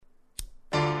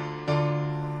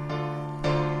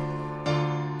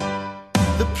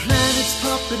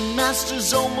puppet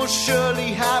masters almost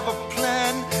surely have a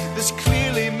plan. There's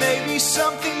clearly maybe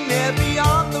something there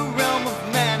beyond the realm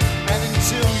of man. And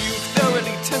until you've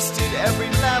thoroughly tested every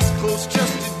last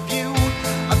close-trusted view,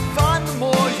 I find the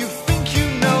more you think you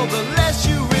know, the less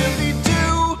you really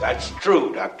do. That's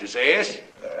true, Dr. Zayas.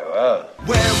 Very well.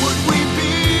 Where would we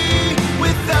be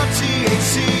without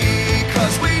THC?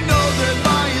 'Cause we know they're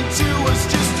lying to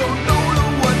us, just don't know to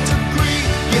what degree.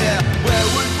 Yeah, where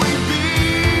would we be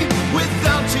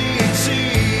without THC?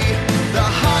 The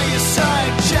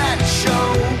Higherside Chat Show,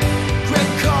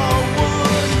 Greg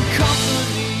Carlwood and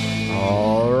Company.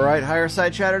 All right,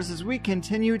 Higherside Chatters, as we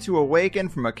continue to awaken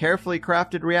from a carefully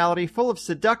crafted reality full of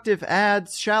seductive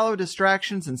ads, shallow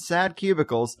distractions, and sad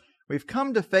cubicles, we've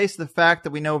come to face the fact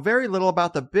that we know very little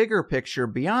about the bigger picture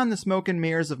beyond the smoke and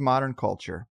mirrors of modern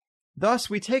culture. Thus,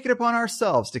 we take it upon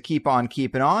ourselves to keep on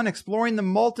keeping on, exploring the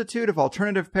multitude of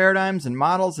alternative paradigms and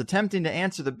models, attempting to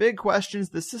answer the big questions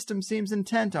the system seems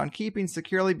intent on keeping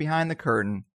securely behind the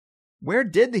curtain. Where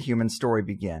did the human story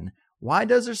begin? Why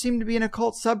does there seem to be an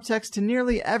occult subtext to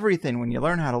nearly everything when you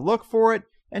learn how to look for it?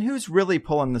 And who's really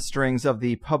pulling the strings of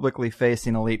the publicly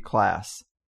facing elite class?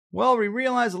 Well, we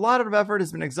realize a lot of effort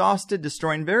has been exhausted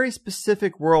destroying very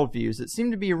specific worldviews that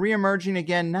seem to be re-emerging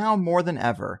again now more than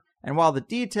ever. And while the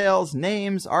details,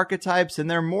 names, archetypes, and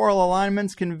their moral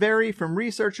alignments can vary from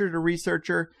researcher to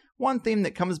researcher, one theme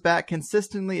that comes back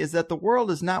consistently is that the world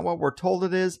is not what we're told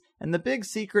it is, and the big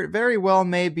secret very well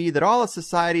may be that all of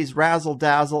society's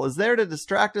razzle-dazzle is there to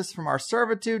distract us from our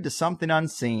servitude to something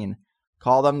unseen.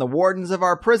 Call them the wardens of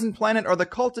our prison planet or the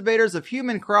cultivators of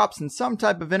human crops in some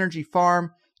type of energy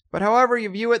farm, but however you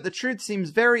view it, the truth seems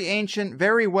very ancient,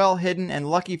 very well hidden,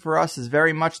 and lucky for us is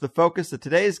very much the focus of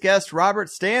today's guest, Robert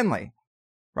Stanley.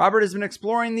 Robert has been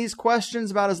exploring these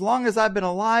questions about as long as I've been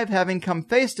alive, having come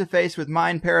face to face with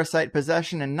mind parasite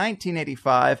possession in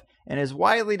 1985, and his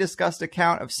widely discussed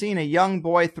account of seeing a young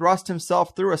boy thrust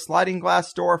himself through a sliding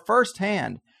glass door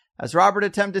firsthand. As Robert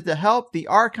attempted to help, the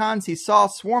Archons he saw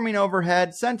swarming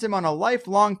overhead sent him on a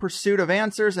lifelong pursuit of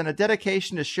answers and a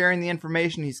dedication to sharing the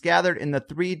information he's gathered in the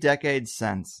 3 decades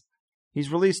since.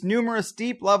 He's released numerous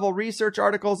deep-level research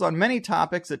articles on many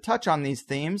topics that touch on these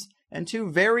themes, and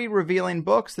 2 very revealing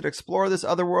books that explore this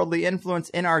otherworldly influence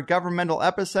in our governmental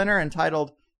epicenter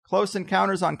entitled Close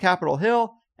Encounters on Capitol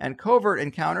Hill and Covert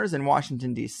Encounters in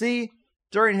Washington, D.C.,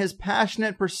 During his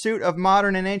passionate pursuit of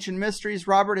modern and ancient mysteries,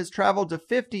 Robert has traveled to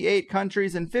 58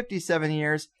 countries in 57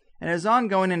 years, and his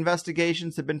ongoing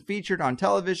investigations have been featured on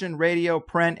television, radio,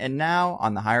 print, and now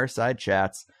on the Higherside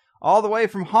Chats. All the way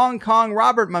from Hong Kong,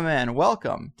 Robert, my man,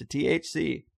 welcome to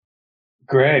THC.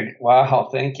 Greg, wow,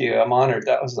 thank you. I'm honored.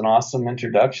 That was an awesome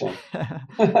introduction.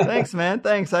 Thanks, man.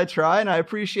 Thanks. I try, and I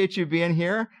appreciate you being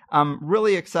here. I'm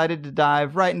really excited to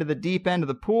dive right into the deep end of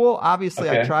the pool. Obviously,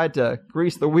 okay. I tried to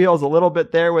grease the wheels a little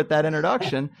bit there with that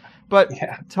introduction, but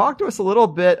Talk to us a little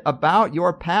bit about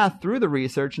your path through the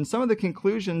research and some of the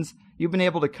conclusions you've been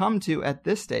able to come to at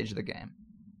this stage of the game.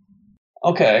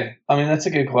 Okay. I mean, that's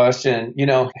a good question. You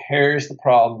know, here's the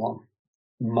problem.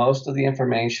 Most of the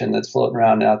information that's floating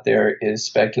around out there is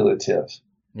speculative.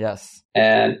 Yes.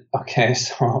 And okay,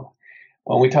 so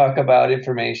when we talk about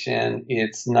information,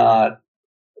 it's not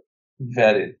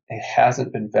vetted. It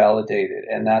hasn't been validated.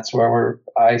 And that's where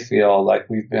I feel like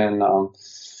we've been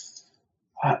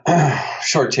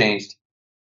shortchanged.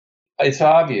 It's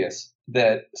obvious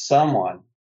that someone,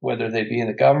 whether they be in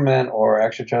the government or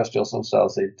extraterrestrials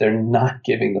themselves, they're not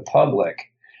giving the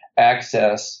public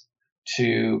access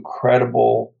to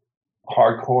credible,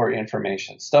 hardcore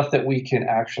information, stuff that we can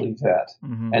actually vet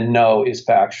and know is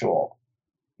factual,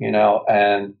 you know,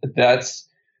 and that's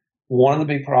one of the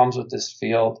big problems with this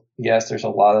field. Yes, there's a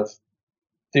lot of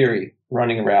theory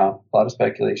running around, a lot of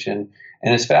speculation,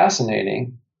 and it's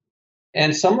fascinating.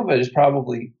 And some of it is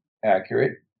probably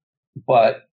accurate,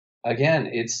 but again,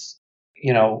 it's,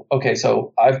 you know, okay,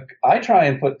 so I try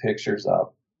and put pictures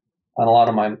up on a lot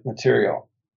of my material,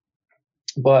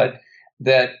 but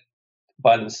that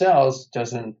by themselves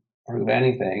doesn't prove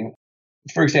anything.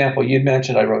 For example, you'd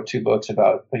mentioned I wrote 2 books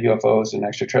about U.F.O.s and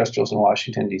extraterrestrials in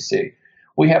Washington, D.C.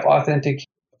 We have authentic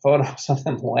photos of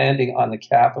them landing on the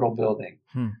Capitol building,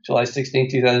 July 16,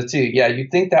 2002. Yeah,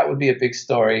 you'd think that would be a big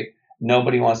story.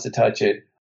 Nobody wants to touch it.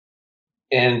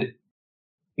 And,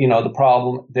 you know, the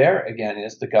problem there, again,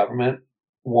 is the government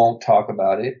won't talk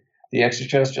about it. The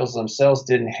extraterrestrials themselves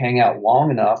didn't hang out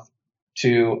long enough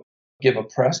to give a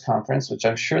press conference, which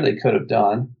I'm sure they could have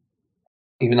done,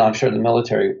 even though I'm sure the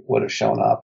military would have shown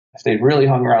up if they really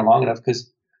hung around long enough,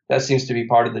 because that seems to be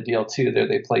part of the deal too. There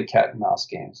they play cat and mouse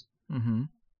games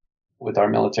with our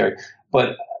military.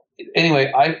 But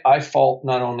anyway, I fault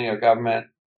not only our government,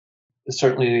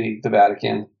 certainly the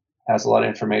Vatican has a lot of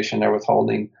information they're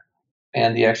withholding,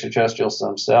 and the extraterrestrials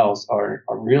themselves are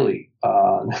really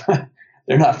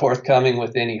they're not forthcoming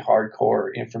with any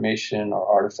hardcore information or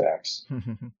artifacts.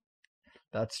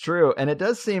 That's true. And it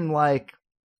does seem like,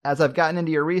 as I've gotten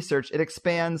into your research, it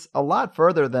expands a lot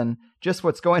further than just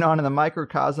what's going on in the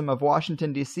microcosm of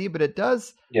Washington, D.C., but it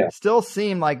does still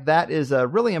seem like that is a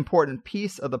really important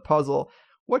piece of the puzzle.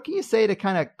 What can you say to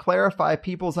kind of clarify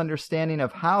people's understanding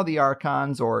of how the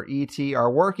Archons or ET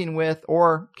are working with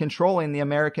or controlling the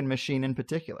American machine in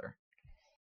particular?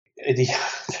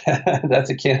 That's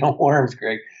a can of worms,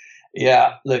 Greg.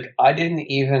 Yeah, look, I didn't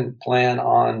even plan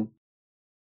on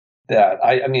that.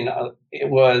 I mean, it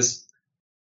was,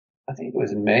 I think it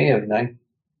was May of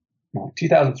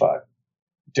 2005.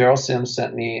 Daryl Sims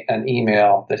sent me an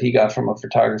email that he got from a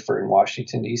photographer in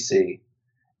Washington, D.C.,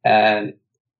 and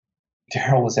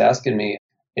Daryl was asking me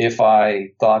if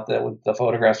I thought that the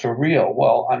photographs were real.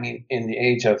 Well, I mean, in the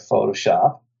age of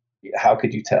Photoshop, how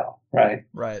could you tell, right?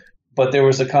 Right. But there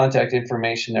was a contact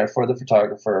information there for the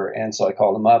photographer, and so I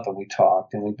called him up and we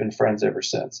talked, and we've been friends ever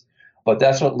since. But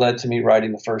that's what led to me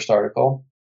writing the first article.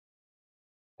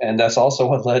 And that's also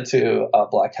what led to a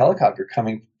black helicopter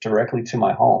coming directly to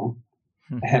my home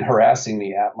and harassing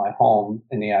me at my home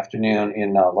in the afternoon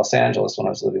in Los Angeles when I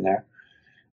was living there.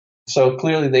 So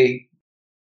clearly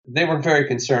they were very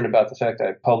concerned about the fact that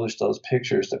I published those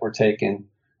pictures that were taken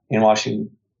in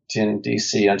Washington,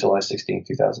 D.C. on July 16,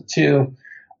 2002.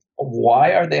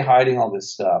 Why are they hiding all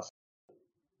this stuff?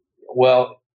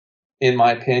 Well, in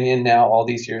my opinion, now, all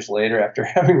these years later, after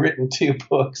having written 2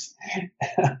 books,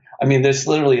 I mean, there's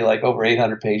literally like over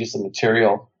 800 pages of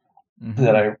material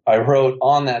that I wrote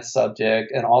on that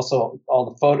subject, and also all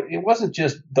the photo. It wasn't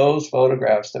just those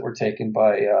photographs that were taken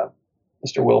by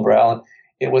Mr. Wilbur Allen.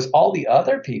 It was all the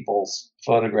other people's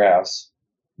photographs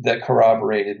that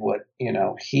corroborated what,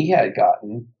 he had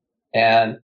gotten.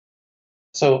 And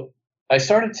so I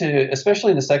started to,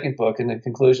 especially in the second book, in the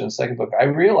conclusion of the second book, I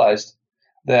realized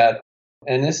that,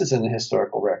 and this is in the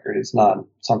historical record, it's not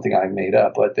something I made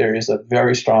up, but there is a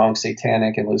very strong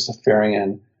Satanic and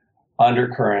Luciferian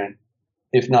undercurrent,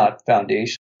 if not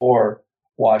foundation, for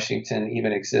Washington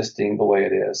even existing the way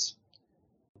it is.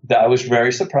 I was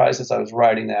very surprised as I was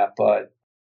writing that, but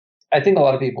I think a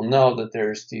lot of people know that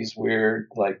there's these weird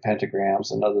like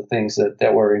pentagrams and other things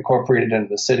that were incorporated into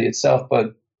the city itself,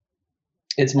 but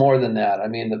it's more than that. I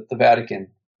mean, the Vatican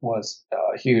was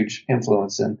a huge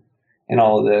influence in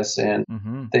all of this, and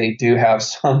they do have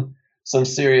some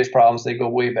serious problems. They go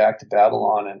way back to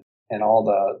Babylon and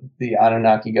all the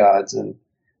Anunnaki gods, and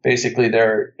basically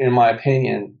they're, in my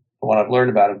opinion, what I've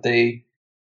learned about them,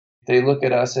 they look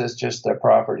at us as just their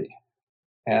property,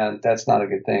 and that's not a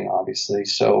good thing, obviously.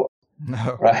 So,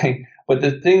 no. Right. But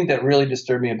the thing that really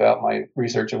disturbed me about my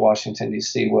research at Washington,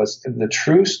 D.C. was the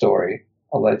true story,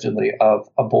 allegedly, of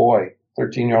a boy,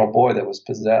 13-year-old boy that was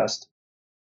possessed.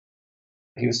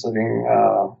 He was living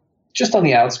just on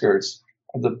the outskirts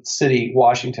of the city,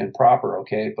 Washington proper,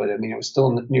 okay? But, I mean, it was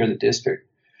still near the district.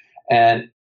 And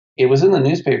it was in the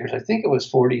newspapers. I think it was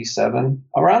 47,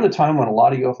 around the time when a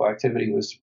lot of UFO activity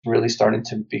was really starting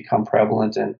to become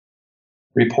prevalent and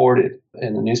reported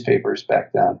in the newspapers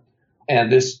back then. And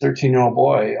this 13-year-old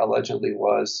boy allegedly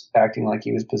was acting like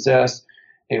he was possessed.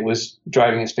 It was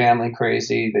driving his family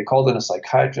crazy. They called in a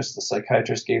psychiatrist. The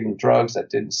psychiatrist gave him drugs that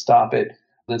didn't stop it.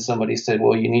 Then somebody said,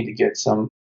 well, you need to get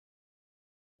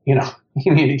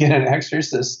you need to get an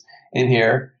exorcist in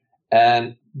here.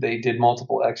 And they did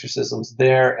multiple exorcisms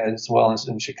there as well as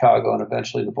in Chicago. And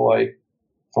eventually the boy,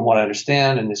 from what I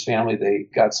understand, and his family, they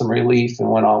got some relief and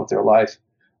went on with their life.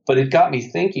 But it got me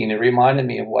thinking. It reminded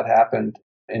me of what happened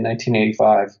in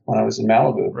 1985 when I was in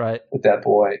Malibu with that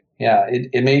boy. Yeah,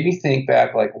 it made me think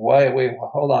back like, wait,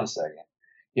 hold on a second.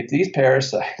 If these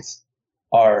parasites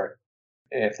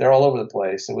if they're all over the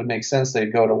place, it would make sense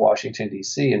they'd go to Washington,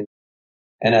 D.C.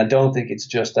 And I don't think it's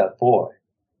just that boy.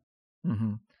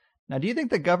 Mm-hmm. Now, do you think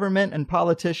the government and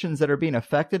politicians that are being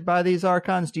affected by these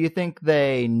Archons, do you think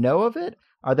they know of it?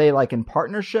 Are they like in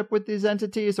partnership with these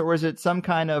entities, or is it some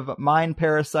kind of mind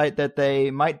parasite that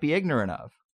they might be ignorant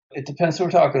of? It depends who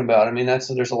we're talking about. I mean, there's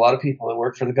a lot of people that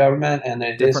work for the government, and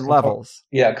it different levels.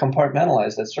 Yeah,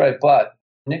 compartmentalized. That's right. But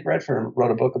Nick Redfern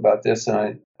wrote a book about this,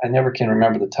 and I never can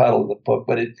remember the title of the book,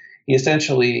 but he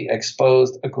essentially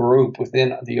exposed a group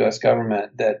within the U.S.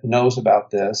 government that knows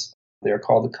about this. They're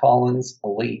called the Collins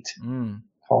Elite.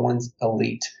 Collins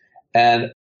Elite.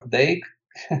 And they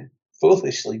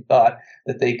foolishly thought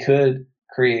that they could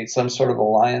create some sort of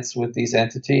alliance with these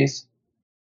entities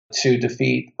to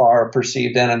defeat our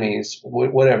perceived enemies,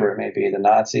 whatever it may be, the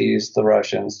Nazis, the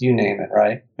Russians, you name it,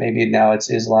 right? Maybe now it's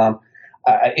Islam.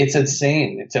 It's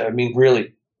insane.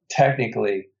 Really,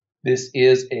 technically, this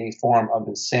is a form of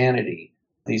insanity.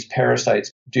 These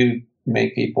parasites do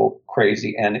make people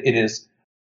crazy, and it is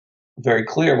very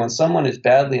clear when someone is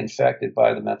badly infected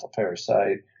by the mental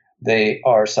parasite, they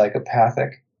are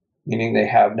psychopathic, meaning they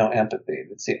have no empathy.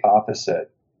 It's the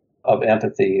opposite of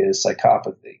empathy is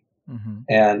psychopathy. Mm-hmm.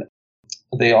 And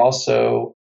they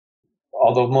also,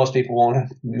 although most people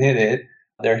won't admit it,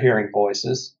 they're hearing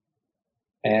voices.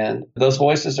 And those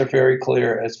voices are very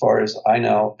clear as far as I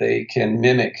know. They can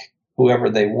mimic whoever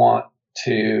they want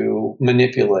to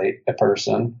manipulate a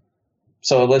person.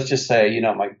 So let's just say,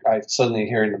 I'm suddenly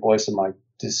hearing the voice of my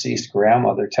deceased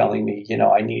grandmother telling me,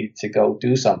 I needed to go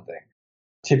do something.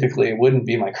 Typically, it wouldn't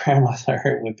be my grandmother.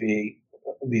 It would be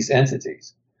these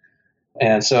entities.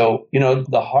 And so,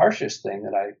 the harshest thing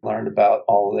that I learned about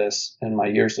all of this in my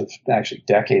years of actually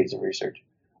decades of research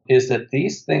is that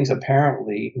these things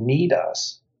apparently need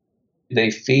us. They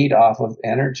feed off of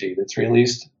energy that's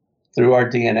released through our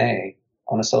DNA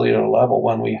on a cellular level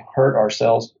when we hurt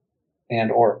ourselves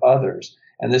and or others.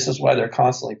 And this is why they're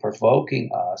constantly provoking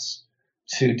us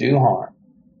to do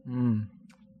harm.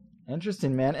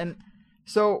 Interesting, man. And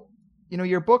so,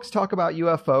 your books talk about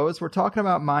UFOs. We're talking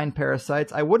about mind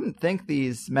parasites. I wouldn't think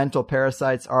these mental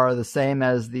parasites are the same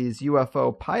as these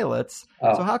UFO pilots.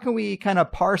 So how can we kind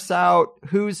of parse out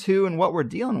who's who and what we're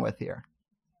dealing with here?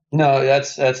 No,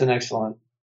 that's an excellent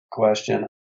question.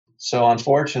 So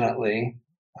unfortunately,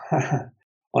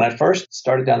 when I first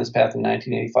started down this path in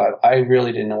 1985, I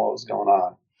really didn't know what was going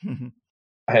on.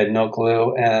 I had no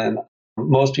clue. And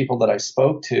most people that I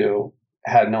spoke to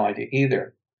had no idea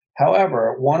either.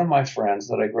 However, one of my friends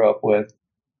that I grew up with,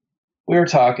 we were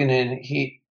talking, and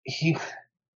he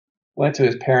went to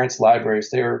his parents' libraries.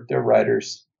 They're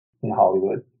writers in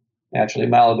Hollywood. Naturally,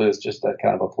 Malibu is just that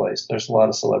kind of a place. There's a lot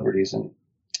of celebrities and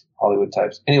Hollywood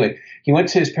types. Anyway, he went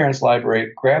to his parents'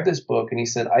 library, grabbed this book, and he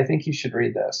said, I think you should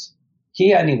read this. He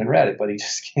hadn't even read it, but he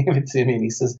just gave it to me, and he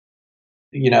says,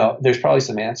 there's probably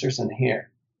some answers in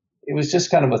here. It was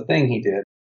just kind of a thing he did.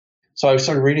 So I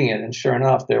started reading it, and sure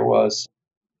enough, there was,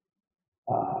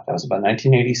 that was about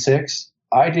 1986.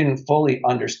 I didn't fully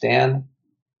understand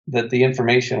that the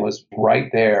information was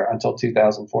right there until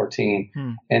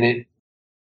 2014. And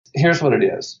here's what it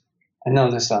is. I know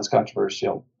this sounds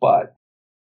controversial, but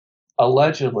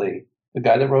allegedly, the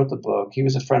guy that wrote the book, he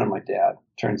was a friend of my dad,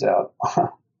 turns out. A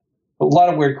lot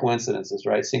of weird coincidences,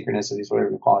 right? Synchronicities,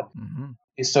 whatever you call it.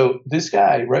 Mm-hmm. So this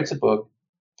guy writes a book.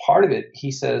 Part of it,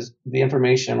 he says, the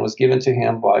information was given to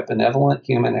him by benevolent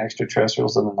human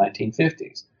extraterrestrials in the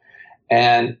 1950s.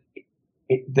 And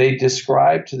they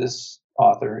described to this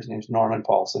author, his name's Norman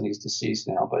Paulson, he's deceased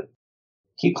now, but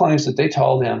he claims that they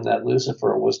told him that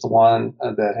Lucifer was the one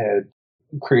that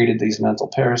had created these mental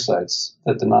parasites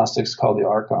that the Gnostics call the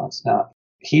Archons. Now,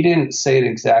 he didn't say it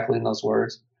exactly in those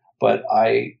words, but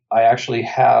I actually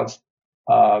have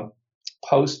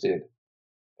posted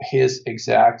his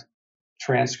exact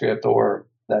transcript or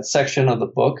that section of the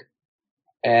book,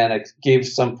 and it gave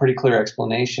some pretty clear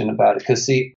explanation about it. Because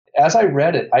see, as I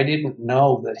read it, I didn't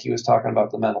know that he was talking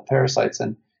about the mental parasites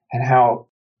and how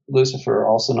Lucifer,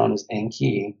 also known as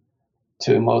Enki,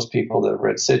 to most people that have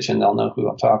read Sitchin, they'll know who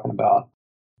I'm talking about.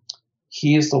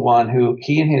 He is the one who,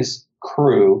 he and his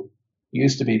crew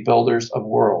used to be builders of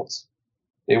worlds.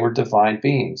 They were divine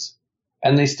beings,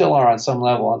 and they still are on some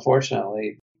level.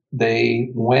 Unfortunately, they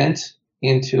went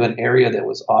into an area that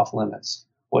was off limits,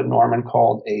 what Norman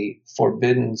called a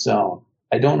forbidden zone.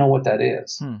 I don't know what that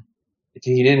is.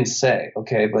 He didn't say,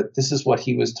 okay, but this is what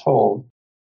he was told.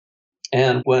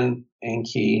 And when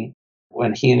Enki,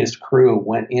 when he and his crew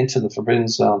went into the forbidden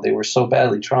zone, they were so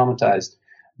badly traumatized,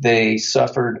 they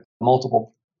suffered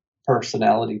multiple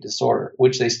personality disorder,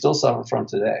 which they still suffer from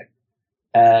today.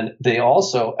 And they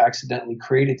also accidentally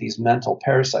created these mental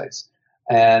parasites.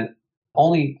 And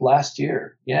only last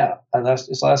year,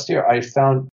 last year, I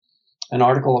found an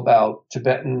article about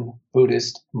Tibetan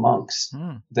Buddhist monks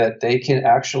that they can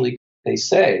actually, they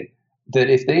say that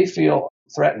if they feel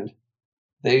threatened,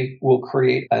 they will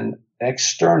create an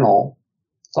external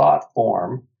thought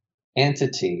form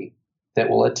entity that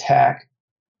will attack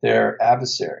their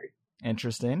adversary.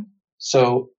 Interesting.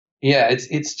 So, yeah,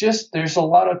 it's just, there's a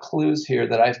lot of clues here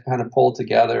that I've kind of pulled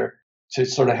together to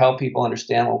sort of help people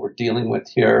understand what we're dealing with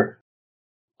here.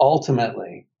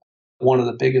 Ultimately, one of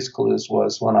the biggest clues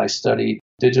was when I studied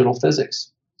digital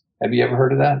physics. Have you ever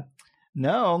heard of that?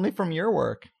 No, only from your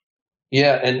work.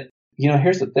 Yeah, and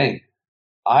here's the thing.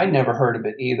 I never heard of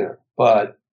it either,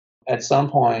 but at some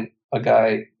point, a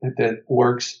guy that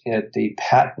works at the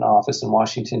patent office in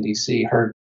Washington, D.C.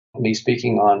 heard me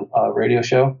speaking on a radio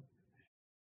show.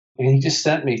 And he just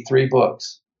sent me 3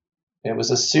 books. It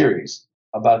was a series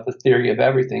about the theory of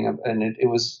everything. And it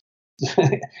was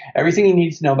everything you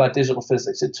need to know about digital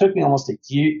physics. It took me almost a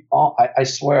year. I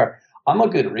swear, I'm a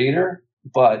good reader,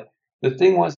 but the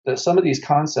thing was that some of these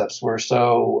concepts were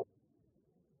so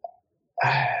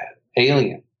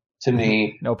alien to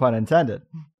me. No pun intended.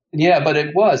 Yeah, but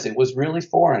it was really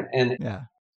foreign. And yeah.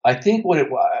 I think what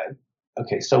it was,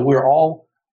 okay, so we're all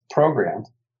programmed,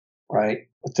 right,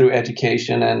 through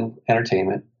education and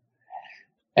entertainment.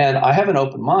 And I have an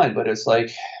open mind, but it was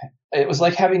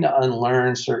like having to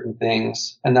unlearn certain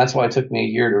things. And that's why it took me a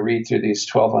year to read through these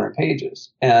 1,200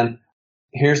 pages. And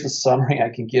here's the summary I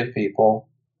can give people.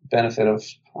 Benefit of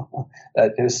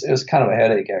that it was kind of a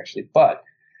headache, actually. But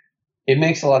it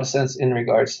makes a lot of sense in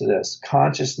regards to this.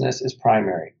 Consciousness is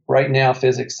primary. Right now,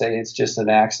 physics say it's just an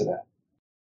accident.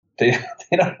 They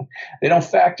don't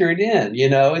factor it in. You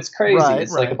know, it's crazy. Right,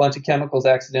 it's like a bunch of chemicals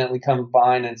accidentally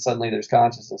combine and suddenly there's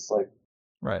consciousness. Like,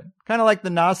 right. Kind of like the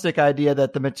Gnostic idea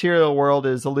that the material world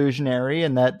is illusionary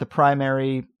and that the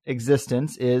primary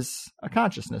existence is a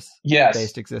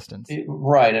consciousness-based existence.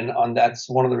 Right. And that's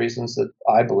one of the reasons that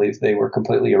I believe they were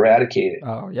completely eradicated.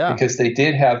 Oh, yeah. Because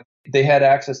they had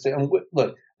access to, and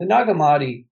look, the Nag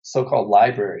Hammadi so-called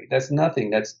library, that's nothing.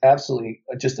 That's absolutely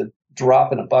just a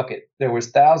drop in a bucket. There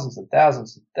was thousands and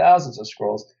thousands and thousands of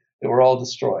scrolls that were all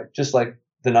destroyed, just like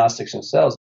the Gnostics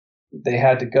themselves. They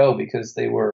had to go because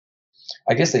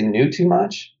I guess they knew too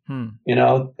much. You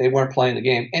know, they weren't playing the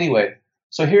game. Anyway,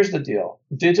 so here's the deal.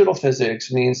 Digital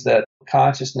physics means that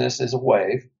consciousness is a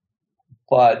wave,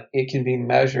 but it can be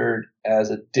measured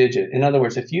as a digit. In other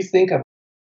words, if you think of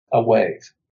a wave,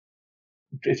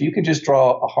 if you can just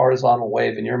draw a horizontal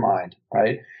wave in your mind,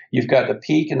 right? You've got the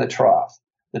peak and the trough.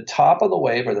 The top of the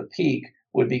wave or the peak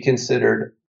would be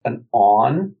considered an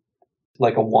on,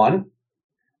 like a 1.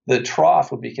 The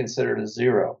trough would be considered a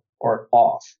 0 or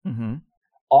off. Mm-hmm.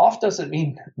 Off doesn't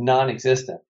mean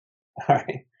non-existent. All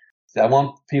right. I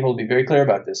want people to be very clear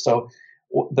about this. So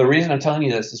the reason I'm telling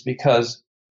you this is because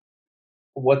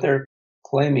what they're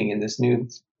claiming in this new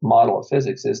model of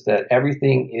physics is that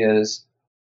everything is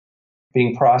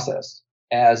being processed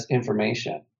as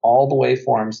information. All the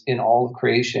waveforms in all of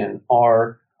creation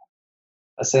are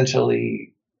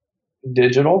essentially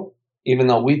digital. Even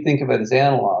though we think of it as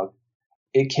analog,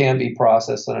 it can be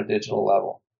processed on a digital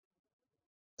level.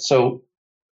 So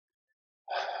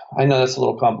I know that's a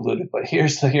little convoluted, but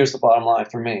here's the bottom line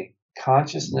for me.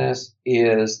 Consciousness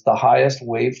is the highest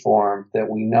waveform that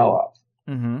we know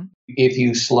of. Mm-hmm. If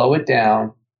you slow it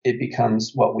down, it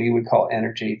becomes what we would call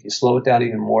energy. If you slow it down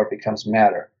even more, it becomes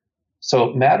matter.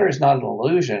 So matter is not an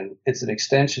illusion. It's an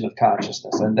extension of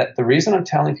consciousness. And that the reason I'm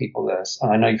telling people this,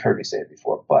 and I know you've heard me say it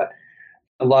before, but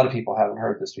a lot of people haven't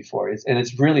heard this before. And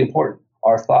it's really important.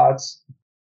 Our thoughts,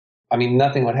 I mean,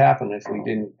 nothing would happen if we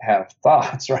didn't have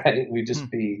thoughts, right? We'd just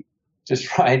be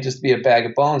a bag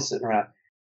of bones sitting around.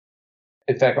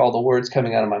 In fact, all the words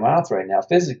coming out of my mouth right now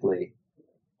physically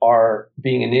are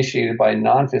being initiated by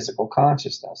non-physical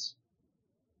consciousness,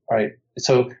 right?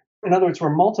 So in other words, we're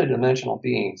multidimensional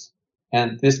beings.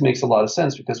 And this makes a lot of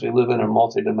sense because we live in a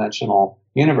multidimensional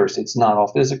universe. It's not all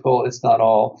physical. It's not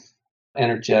all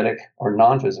energetic or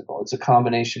non-physical. It's a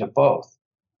combination of both.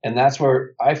 And that's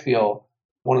where I feel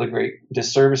one of the great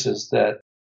disservices that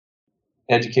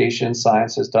education,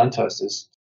 science has done to us is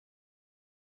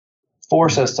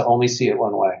force us to only see it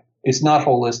one way. It's not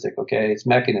holistic, okay? It's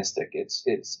mechanistic.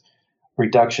 It's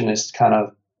reductionist kind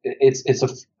of.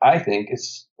 I think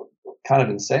it's kind of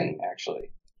insane,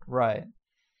 actually. Right.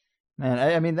 Man,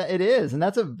 I mean, it is. And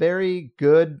that's a very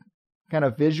good kind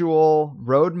of visual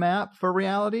roadmap for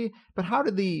reality. But how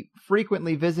do the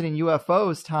frequently visiting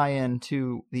UFOs tie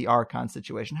into the Archon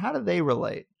situation? How do they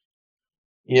relate?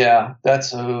 Yeah,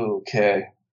 that's okay.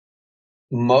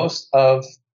 Most of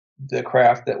the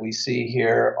craft that we see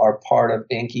here are part of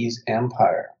Enki's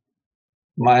empire.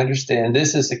 My understanding,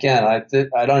 this is, again,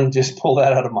 I don't just pull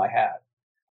that out of my hat.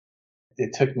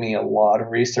 It took me a lot of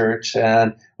research.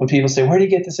 And when people say, where do you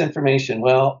get this information?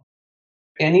 Well,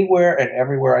 anywhere and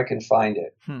everywhere I can find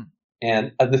it.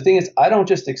 And the thing is, I don't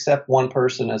just accept one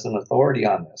person as an authority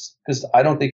on this because I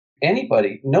don't think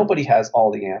nobody has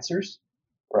all the answers,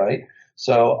 right?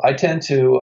 So I tend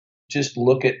to just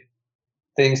look at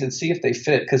things and see if they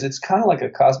fit because it's kind of like a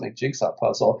cosmic jigsaw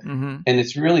puzzle. Mm-hmm. And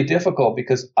it's really difficult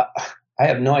because I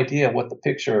have no idea what the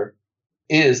picture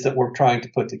is that we're trying to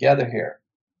put together here.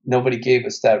 Nobody gave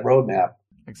us that roadmap.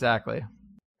 Exactly.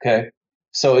 Okay.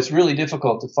 So it's really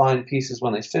difficult to find pieces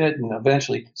when they fit and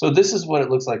eventually. So this is what it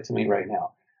looks like to me right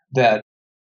now.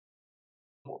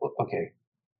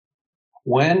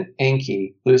 When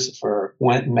Enki, Lucifer,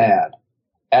 went mad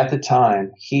At the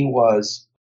time, he was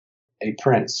a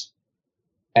prince,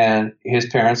 and his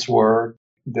parents were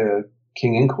the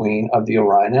king and queen of the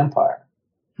Orion Empire.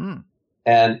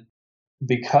 And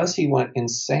because he went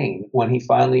insane when he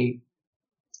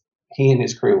and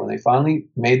his crew, when they finally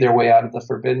made their way out of the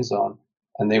Forbidden Zone,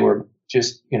 and they were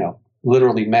just,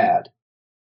 literally mad,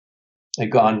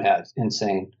 they'd gone mad,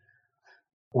 insane.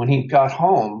 When he got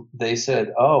home, they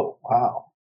said, "Oh,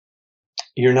 wow,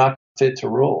 you're not fit to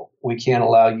rule. We can't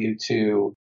allow you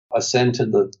to ascend to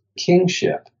the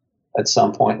kingship at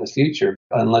some point in the future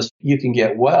unless you can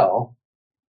get well.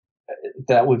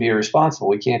 That would be irresponsible.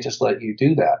 We can't just let you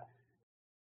do that."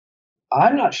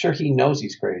 I'm not sure he knows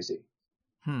he's crazy.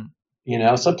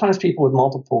 Sometimes people with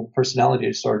multiple personality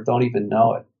disorder don't even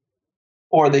know it,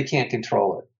 or they can't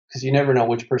control it, because you never know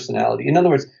which personality. In other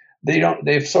words,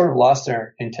 they've sort of lost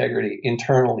their integrity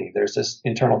internally. There's this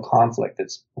internal conflict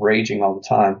that's raging all the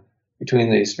time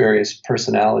between these various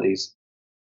personalities.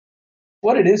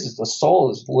 What it is the soul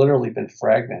has literally been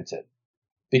fragmented.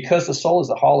 Because the soul is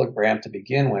a hologram to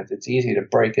begin with, it's easy to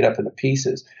break it up into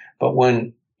pieces. But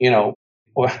when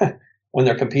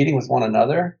they're competing with one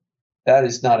another, that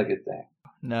is not a good thing.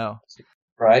 No.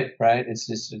 Right? It's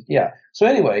just, yeah. So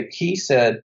anyway, he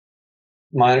said,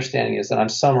 my understanding is, and I'm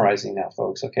summarizing now,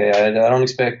 folks, okay? I don't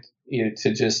expect you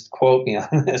to just quote me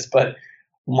on this, but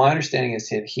my understanding is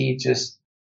that he just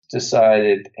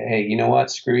decided, hey, you know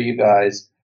what? Screw you guys.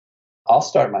 I'll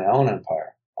start my own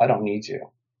empire. I don't need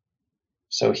you.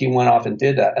 So he went off and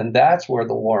did that. And that's where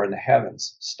the war in the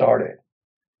heavens started.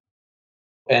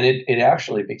 And it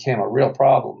actually became a real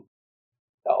problem.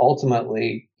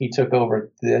 Ultimately, he took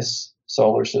over this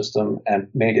solar system and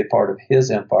made it part of his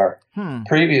empire.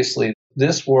 Previously,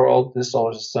 this world, this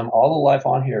solar system, all the life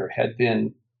on here had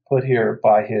been put here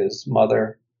by his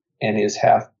mother and his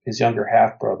younger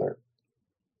half brother.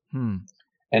 And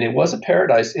it was a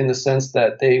paradise in the sense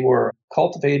that they were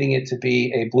cultivating it to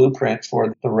be a blueprint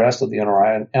for the rest of the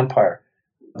Orion Empire.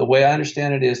 The way I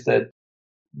understand it is that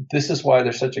this is why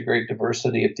there's such a great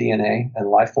diversity of DNA and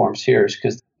life forms here, is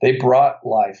because they brought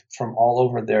life from all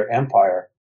over their empire,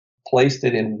 placed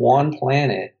it in one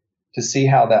planet to see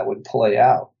how that would play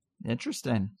out.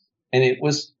 Interesting. And it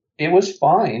was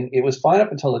fine. It was fine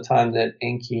up until the time that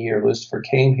Enki or Lucifer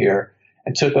came here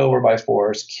and took over by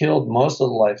force, killed most of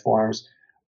the life forms,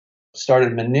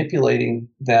 started manipulating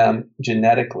them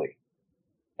genetically.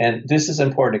 And this is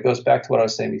important. It goes back to what I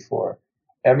was saying before.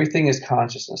 Everything is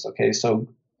consciousness, okay? So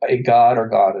a god or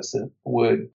goddess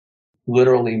would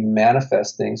literally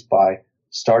manifest things by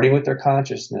starting with their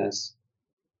consciousness.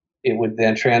 It would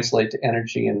then translate to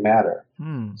energy and matter.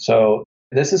 So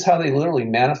this is how they literally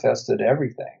manifested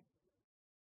everything.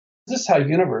 This is how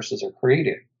universes are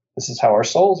created. This is how our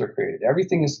souls are created.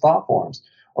 Everything is thought forms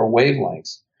or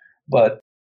wavelengths. But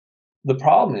the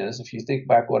problem is, if you think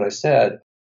back what I said,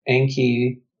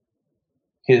 Enki,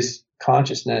 his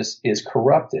consciousness is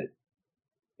corrupted.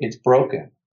 It's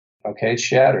broken. Okay, it's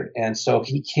shattered. And so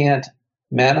he can't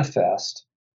manifest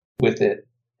with it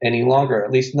any longer,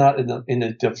 at least not in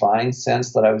the divine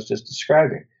sense that I was just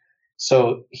describing.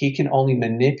 So he can only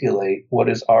manipulate what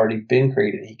has already been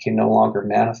created. He can no longer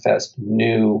manifest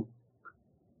new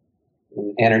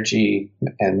energy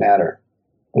and matter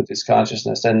with his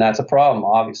consciousness. And that's a problem,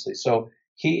 obviously. So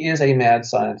he is a mad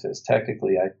scientist,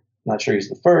 technically. I'm not sure he's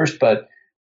the first, but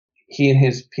he and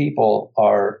his people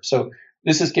are. So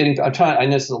this is getting, I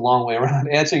know this is a long way around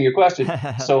answering your question.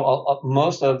 So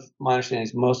most of my understanding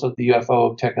is most of the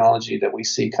UFO technology that we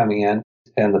see coming in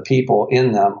and the people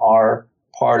in them are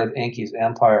part of Enki's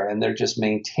empire, and they're just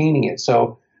maintaining it.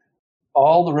 So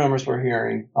all the rumors we're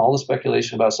hearing, all the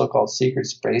speculation about so-called secret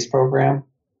space program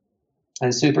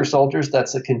and super soldiers,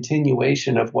 that's a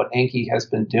continuation of what Enki has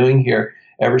been doing here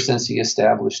ever since he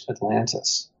established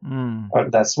Atlantis.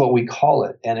 That's what we call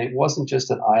it. And it wasn't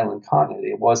just an island continent.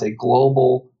 It was a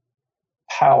global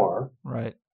power.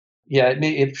 Right. Yeah,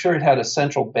 it sure it had a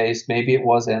central base. Maybe it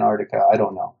was Antarctica. I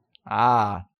don't know.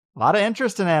 A lot of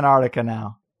interest in Antarctica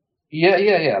now.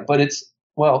 Yeah. But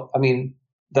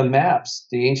the maps,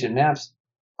 the ancient maps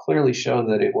clearly show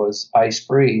that it was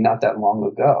ice-free not that long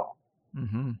ago.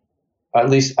 At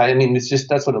least, it's just,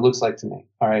 that's what it looks like to me.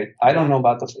 All right. I don't know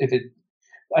about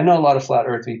I know a lot of flat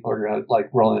earth people are going to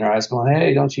rolling their eyes going,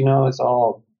 hey, don't you know it's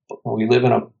all, we live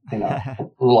in a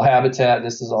little habitat and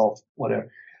this is all whatever.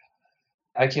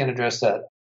 I can't address that.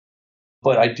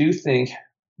 But I do think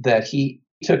that he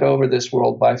took over this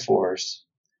world by force.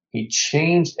 He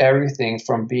changed everything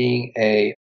from being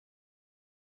a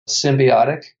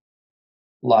symbiotic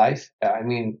life.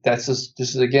 This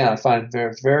is again, I find a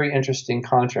very, very interesting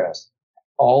contrast.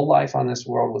 all life on this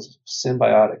world was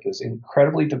symbiotic. It was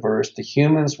incredibly diverse. The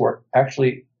humans were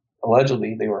actually,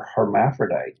 allegedly, they were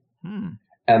hermaphrodite.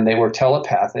 And they were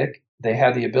telepathic. They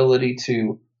had the ability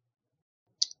to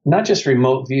not just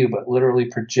remote view, but literally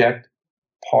project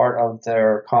part of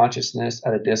their consciousness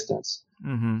at a distance.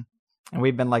 And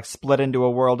we've been like split into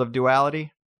a world of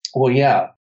duality? Well, yeah.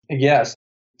 Yes.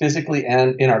 Physically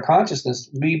and in our consciousness,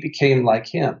 we became like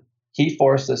him. He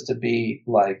forced us to be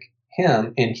like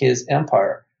him in his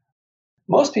empire.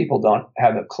 Most people don't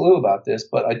have a clue about this,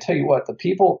 but I tell you what, the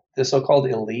people, the so-called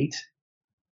elite,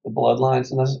 the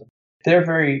bloodlines, and those, they're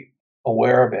very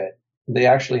aware of it. They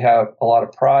actually have a lot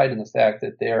of pride in the fact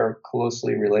that they're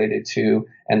closely related to,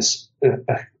 and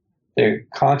they're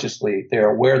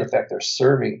aware of the fact they're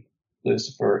serving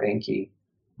Lucifer, Enki.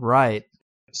 Right.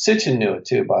 Sitchin knew it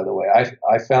too, by the way.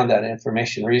 I found that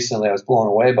information recently. I was blown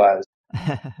away by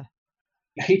it.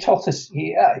 He told us,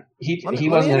 he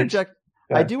wasn't interject.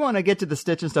 I do want to get to the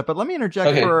Stitch and stuff, but let me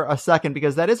interject for a second,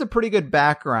 because that is a pretty good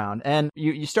background. And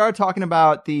you started talking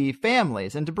about the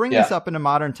families, and to bring this up into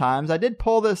modern times, I did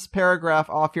pull this paragraph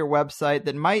off your website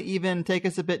that might even take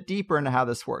us a bit deeper into how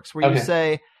this works, where you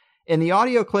say, in the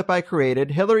audio clip I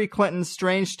created, Hillary Clinton's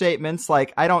strange statements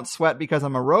like, "I don't sweat because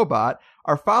I'm a robot,"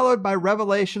 are followed by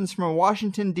revelations from a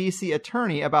Washington, D.C.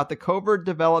 attorney about the covert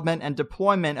development and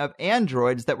deployment of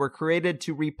androids that were created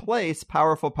to replace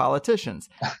powerful politicians.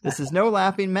 This is no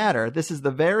laughing matter. This is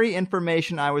the very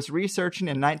information I was researching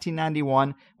in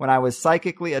 1991 when I was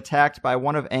psychically attacked by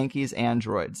one of Enki's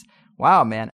androids. Wow,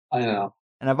 man. I know.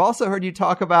 And I've also heard you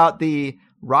talk about the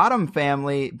Rodham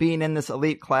family being in this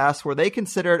elite class where they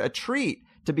consider it a treat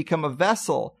to become a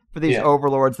vessel for these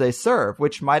overlords they serve,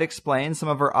 which might explain some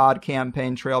of her odd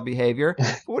campaign trail behavior.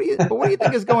 But what do you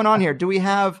think is going on here? Do we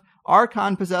have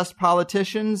Archon-possessed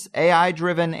politicians,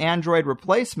 AI-driven android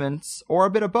replacements, or a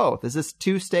bit of both? Is this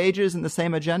two stages in the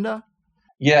same agenda?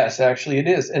 Yes, actually it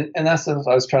is. And that's what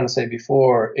I was trying to say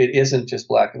before. It isn't just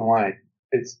black and white.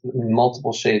 It's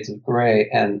multiple shades of gray,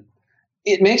 and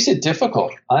it makes it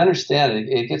difficult. I understand it.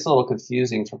 It gets a little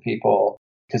confusing for people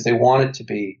because they want it to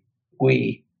be,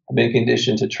 we have been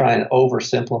conditioned to try and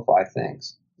oversimplify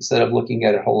things instead of looking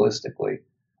at it holistically.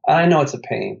 And I know it's a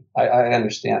pain. I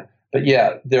understand. But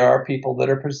yeah, there are people that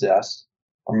are possessed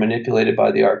or manipulated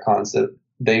by the Archons that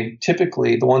they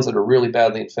typically, the ones that are really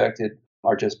badly infected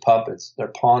are just puppets. They're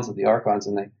pawns of the Archons,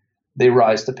 and they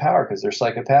rise to power because they're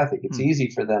psychopathic. It's easy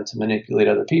for them to manipulate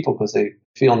other people because they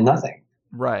feel nothing.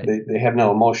 Right. They have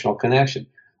no emotional connection.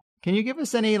 Can you give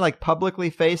us any like publicly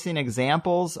facing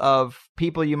examples of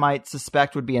people you might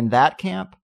suspect would be in that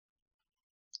camp?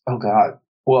 Oh, God.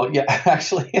 Well, yeah,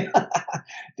 actually,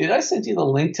 did I send you the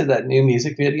link to that new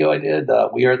music video I did,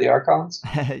 We Are the Archons?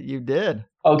 You did.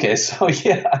 Okay, so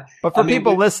yeah. But for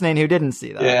people listening who didn't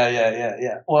see that.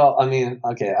 Yeah. Well, I mean,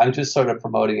 okay, I'm just sort of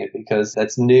promoting it because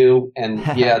that's new. And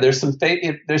yeah, there's some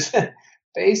there's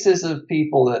faces of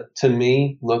people that to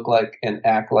me look like and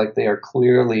act like they are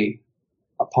clearly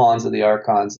pawns of the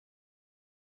Archons.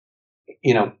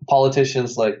 You know,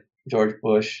 politicians like George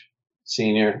Bush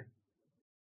Sr.,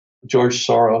 George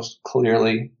Soros,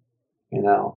 clearly, you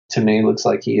know, to me looks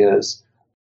like he is.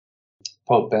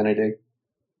 Pope Benedict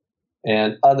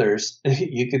and others.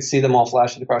 You could see them all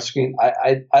flashing across the screen.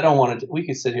 I don't want to, we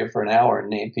could sit here for an hour and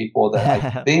name people that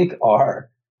I think are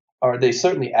they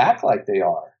certainly act like they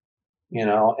are, you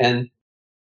know, and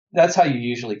that's how you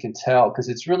usually can tell because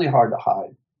it's really hard to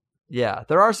hide. Yeah,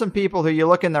 there are some people who you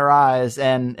look in their eyes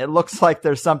and it looks like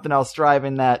there's something else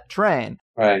driving that train.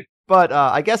 Right. But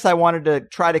I guess I wanted to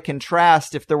try to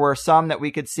contrast if there were some that we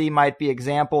could see might be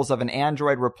examples of an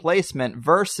android replacement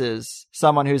versus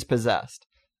someone who's possessed.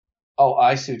 Oh,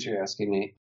 I see what you're asking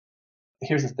me.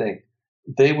 Here's the thing.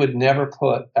 They would never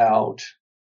put out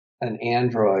an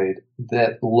android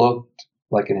that looked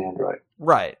like an android.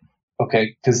 Right.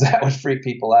 Okay, because that would freak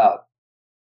people out.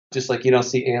 Just like you don't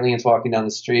see aliens walking down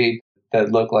the street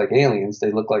that look like aliens,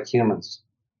 they look like humans.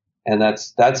 And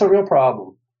that's a real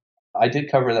problem. I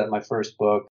did cover that in my first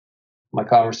book, my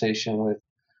conversation with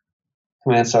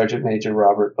Command Sergeant Major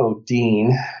Robert O.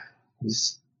 Dean.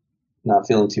 He's not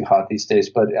feeling too hot these days,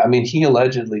 but I mean, he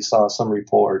allegedly saw some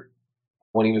report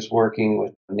when he was working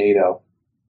with NATO,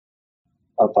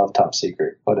 above top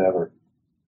secret, whatever.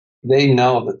 They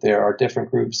know that there are different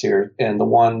groups here, and the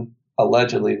one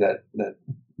allegedly that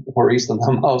worries them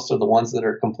the most are the ones that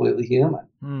are completely human,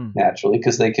 naturally,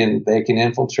 because they can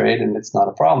infiltrate and it's not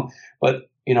a problem. But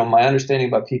you know, my understanding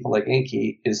about people like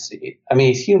Enki is, I mean,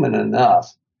 he's human enough,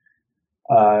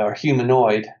 or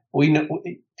humanoid.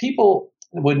 People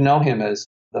would know him as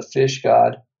the fish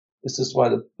god. This is why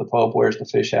the Pope wears the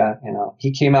fish hat. You know,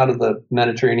 he came out of the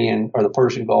Mediterranean or the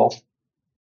Persian Gulf.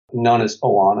 known as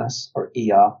Oannes, or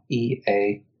Ea,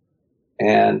 E-A.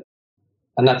 And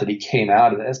not that he came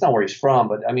out of it. That's not where he's from,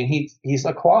 but I mean, he's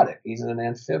aquatic. He's an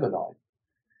amphibanoid.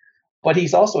 But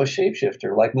he's also a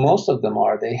shapeshifter, like most of them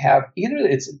are. They have either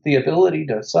it's the ability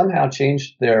to somehow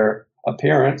change their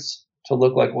appearance to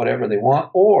look like whatever they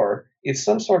want, or it's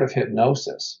some sort of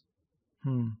hypnosis.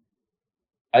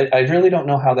 I really don't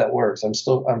know how that works.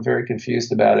 I'm very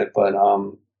confused about it, but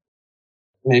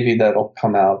maybe that'll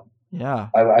come out. Yeah.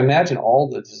 I imagine all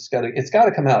this it's got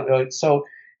to come out. So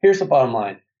here's the bottom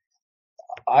line.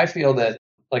 I feel that,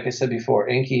 like I said before,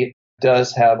 Enki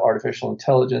does have artificial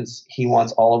intelligence. He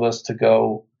wants all of us to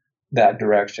go that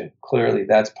direction. Clearly,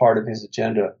 that's part of his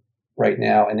agenda right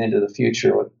now and into the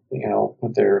future.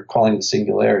 What they're calling the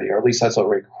singularity, or at least that's what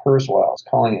Greg Carlwood is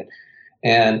calling it.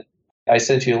 And I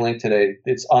sent you a link today.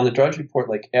 It's on the Drudge Report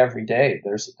like every day.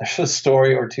 There's a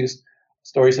story or two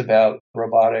stories about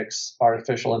robotics,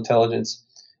 artificial intelligence.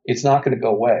 It's not going to go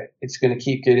away. It's going to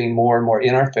keep getting more and more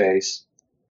in our face.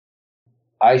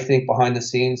 I think behind the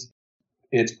scenes,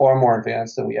 it's far more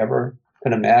advanced than we ever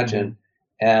can imagine.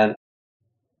 And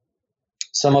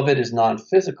some of it is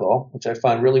non-physical, which I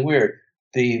find really weird.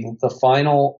 The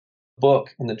final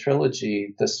book in the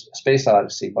trilogy, The Space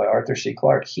Odyssey by Arthur C.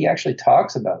 Clarke, he actually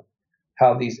talks about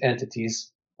how these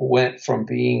entities went from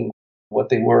being what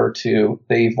they were to,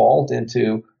 they evolved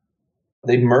into,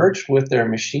 they merged with their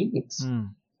machines.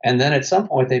 And then at some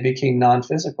point they became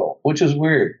non-physical, which is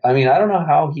weird. I mean, I don't know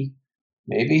how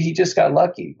maybe he just got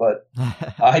lucky, but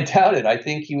I doubt it. I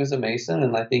think he was a Mason,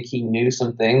 and I think he knew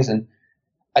some things. And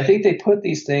I think they put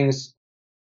these things,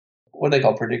 what they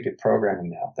call predictive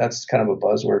programming now. That's kind of a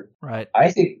buzzword. Right.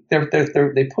 I think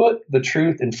they put the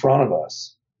truth in front of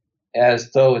us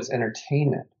as though it's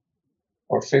entertainment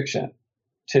or fiction,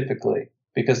 typically,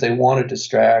 because they want to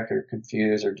distract or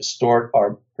confuse or distort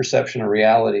our perception of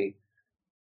reality.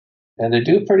 And they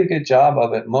do a pretty good job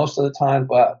of it most of the time,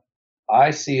 but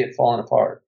I see it falling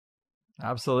apart.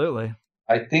 Absolutely.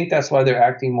 I think that's why they're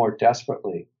acting more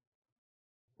desperately.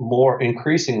 More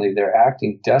increasingly, they're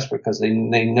acting desperate because they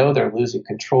know they're losing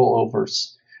control over,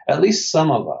 at least some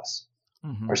of us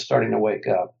are starting to wake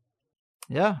up.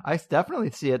 Yeah, I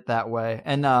definitely see it that way.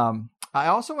 And I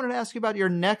also wanted to ask you about your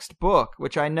next book,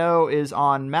 which I know is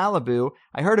on Malibu.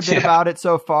 I heard a bit about it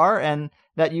so far, and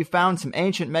that you found some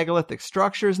ancient megalithic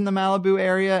structures in the Malibu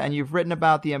area, and you've written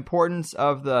about the importance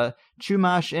of the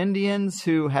Chumash Indians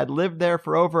who had lived there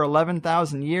for over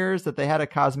 11,000 years, that they had a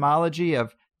cosmology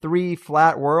of 3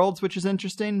 flat worlds, which is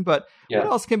interesting. But what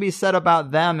else can be said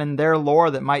about them and their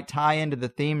lore that might tie into the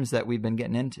themes that we've been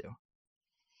getting into?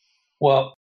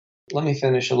 Well, let me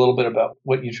finish a little bit about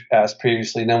what you asked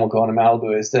previously, and then we'll go on to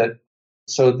Malibu. Is that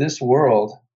so this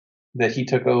world that he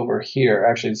took over here,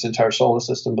 actually this entire solar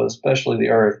system, but especially the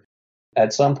Earth,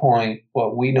 at some point,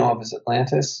 what we know of as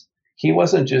Atlantis, he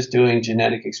wasn't just doing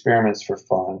genetic experiments for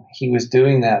fun. He was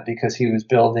doing that because he was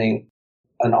building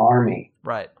an army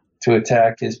to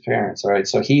attack his parents. All right.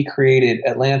 So he created,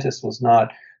 Atlantis was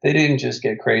not, they didn't just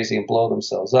get crazy and blow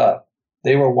themselves up.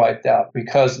 They were wiped out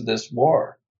because of this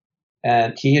war.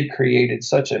 And he had created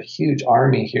such a huge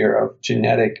army here of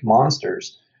genetic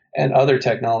monsters and other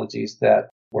technologies that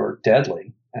were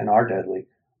deadly and are deadly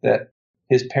that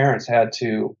his parents had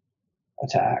to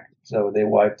attack. So they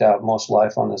wiped out most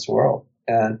life on this world.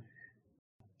 And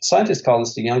scientists call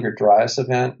this the Younger Dryas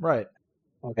event. Right.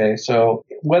 Okay. So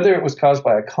whether it was caused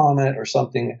by a comet or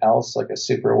something else like a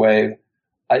super wave,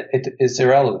 it's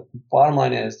irrelevant. Bottom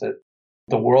line is that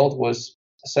the world was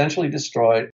essentially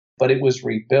destroyed, but it was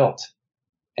rebuilt.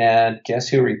 And guess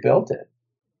who rebuilt it?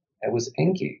 It was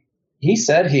Enki. He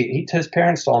said his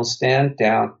parents told him, stand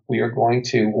down. We are going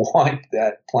to wipe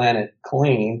that planet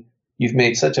clean. You've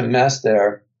made such a mess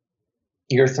there.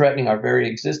 You're threatening our very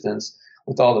existence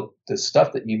with all the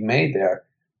stuff that you've made there.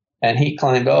 And he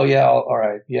claimed, oh, yeah, all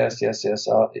right. Yes.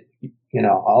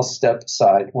 I'll step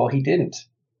aside. Well, he didn't.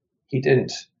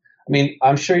 I mean,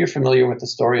 I'm sure you're familiar with the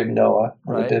story of Noah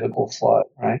and the biblical flood,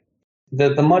 right?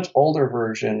 The much older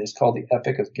version is called the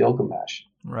Epic of Gilgamesh.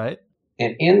 Right.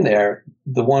 And in there,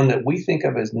 the one that we think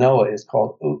of as Noah is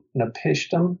called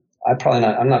Utnapishtim.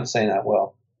 I'm not saying that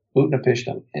well.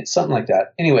 Utnapishtim. It's something like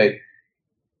that. Anyway,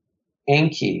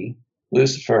 Enki,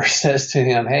 Lucifer, says to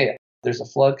him, hey, there's a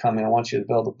flood coming. I want you to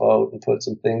build a boat and put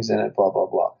some things in it, blah, blah,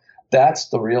 blah. That's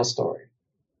the real story.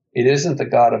 It isn't the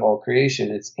God of all creation.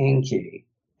 It's Enki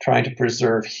trying to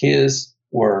preserve his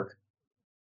work.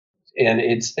 And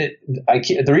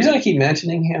the reason I keep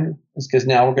mentioning him is because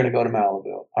now we're going to go to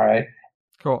Malibu. All right.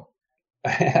 Cool.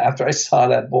 After I saw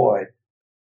that boy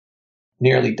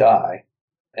nearly die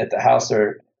at the house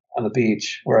there on the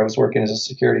beach where I was working as a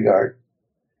security guard,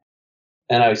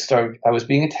 And I was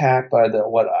being attacked by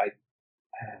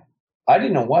I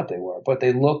didn't know what they were, but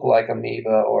they looked like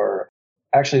amoeba, or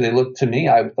actually they looked to me,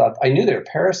 I knew they were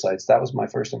parasites. That was my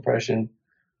first impression.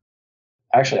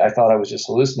 Actually, I thought I was just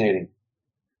hallucinating.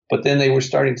 But then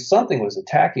something was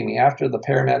attacking me. After the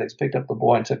paramedics picked up the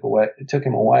boy and took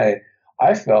him away,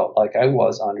 I felt like I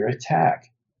was under attack.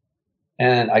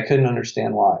 And I couldn't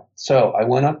understand why. So I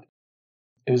went up.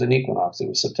 It was an equinox. It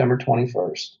was September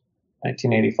 21st,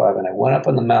 1985. And I went up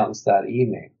in the mountains that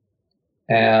evening.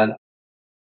 And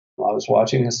I was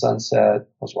watching the sunset.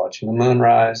 I was watching the moon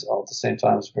rise all at the same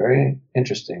time. It was very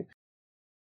interesting.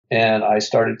 And I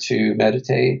started to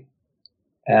meditate.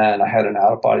 And I had an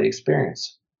out-of-body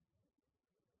experience.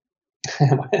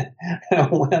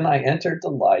 When I entered the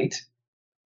light,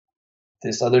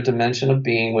 this other dimension of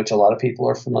being, which a lot of people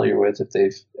are familiar with if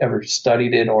they've ever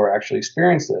studied it or actually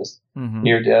experienced this,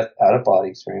 near-death, out-of-body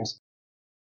experience,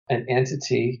 an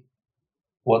entity,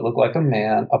 what looked like a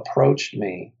man, approached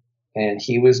me, and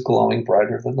he was glowing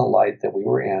brighter than the light that we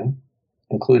were in,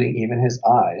 including even his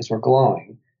eyes were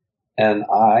glowing. And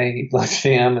I looked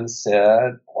at him and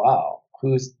said, wow,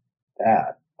 who's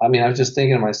that? I mean, I was just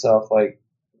thinking to myself, like,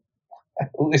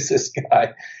 who is this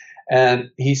guy? And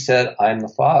he said, I'm the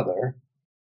Father.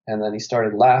 And then he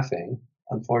started laughing.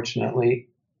 Unfortunately,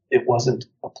 it wasn't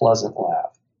a pleasant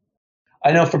laugh.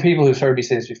 I know for people who've heard me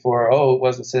say this before, oh, it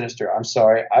wasn't sinister. I'm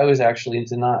sorry. I was actually in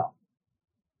denial.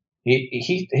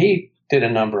 He did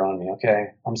a number on me. Okay.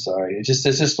 I'm sorry. It's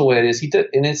just the way it is. He did,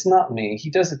 and it's not me.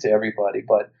 He does it to everybody.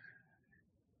 But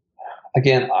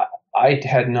again, I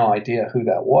had no idea who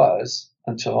that was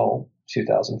until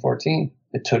 2014.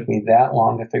 It took me that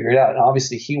long to figure it out. And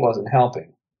obviously he wasn't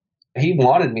helping. He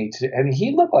wanted me to, I mean,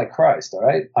 he looked like Christ, all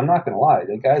right? I'm not going to lie.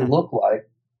 The guy looked like,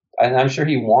 and I'm sure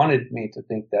he wanted me to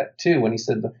think that too. When he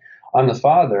said, I'm the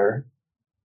Father,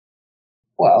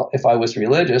 well, if I was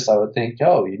religious, I would think,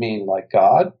 oh, you mean like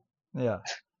God? Yeah.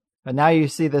 And now you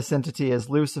see this entity as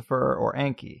Lucifer or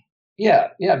Enki. Yeah,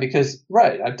 because,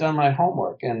 right, I've done my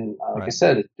homework. And like I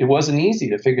said, it wasn't easy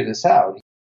to figure this out.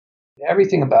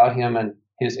 Everything about him and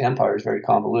his empire is very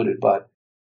convoluted, but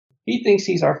he thinks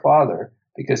he's our Father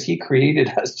because he created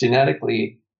us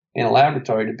genetically in a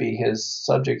laboratory to be his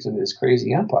subjects of his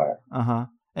crazy empire. Uh-huh.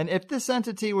 And if this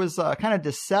entity was kind of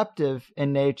deceptive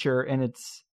in nature in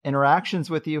its interactions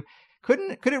with you, could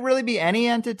it really be any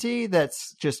entity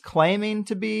that's just claiming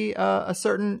to be a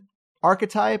certain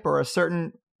archetype or a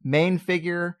certain main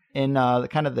figure in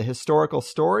kind of the historical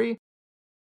story?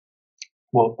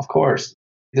 Well, of course.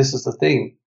 This is the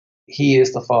thing. He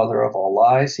is the father of all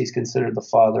lies. He's considered the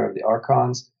father of the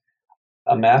Archons,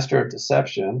 a master of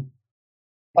deception.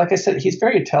 Like I said, he's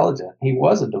very intelligent. He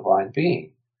was a divine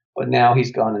being, but now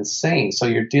he's gone insane. So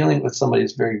you're dealing with somebody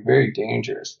who's very, very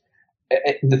dangerous.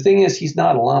 The thing is, he's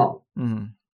not alone. Mm-hmm.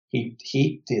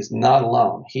 He is not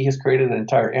alone. He has created an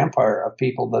entire empire of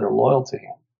people that are loyal to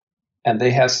him. And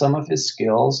they have some of his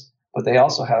skills, but they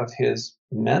also have his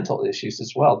mental issues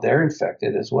as well. They're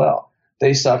infected as well.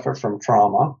 They suffer from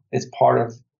trauma. It's part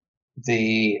of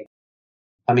you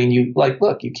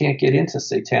can't get into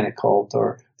Satanic cult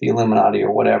or the Illuminati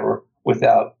or whatever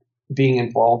without being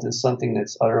involved in something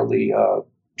that's utterly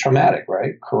traumatic,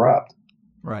 right? Corrupt.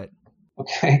 Right.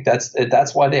 Okay.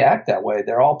 That's why they act that way.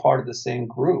 They're all part of the same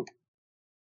group.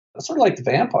 It's sort of like the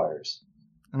vampires.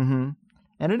 Mm-hmm.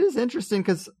 And it is interesting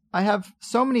because I have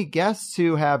so many guests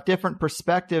who have different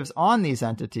perspectives on these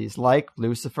entities, like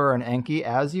Lucifer and Enki,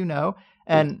 as you know.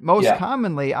 And most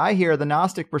commonly, I hear the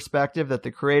Gnostic perspective that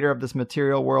the creator of this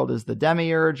material world is the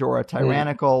demiurge or a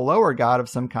tyrannical lower god of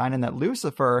some kind, and that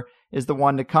Lucifer is the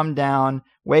one to come down,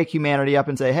 wake humanity up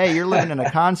and say, hey, you're living in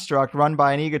a construct run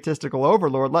by an egotistical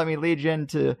overlord. Let me lead you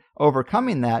into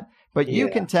overcoming that. But you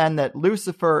contend that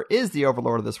Lucifer is the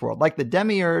overlord of this world, like the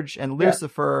demiurge and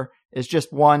Lucifer is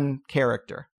just one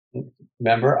character.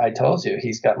 Remember, I told you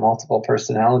he's got multiple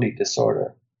personality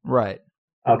disorder. Right.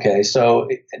 Okay, so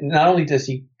not only does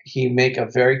he make a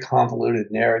very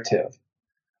convoluted narrative,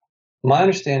 my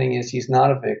understanding is he's not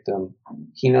a victim.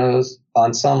 He knows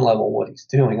on some level what he's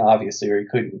doing, obviously, or he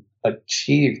couldn't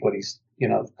achieve what he's,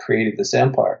 created this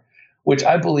empire, which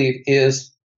I believe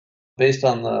is based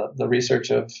on the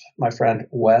research of my friend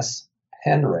Wes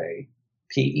Penre,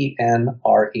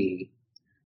 Penre.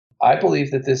 I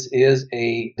believe that this is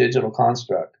a digital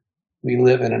construct. We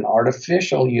live in an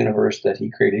artificial universe that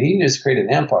he created. He just created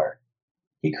an empire.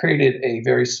 He created a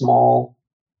very small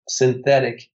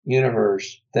synthetic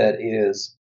universe that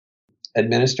is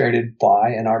administrated by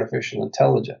an artificial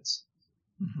intelligence.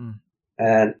 Mm-hmm.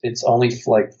 And it's only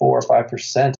like 4 or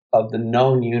 5% of the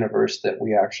known universe that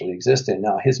we actually exist in.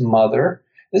 Now, his mother,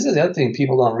 this is the other thing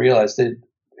people don't realize, that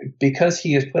because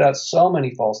he has put out so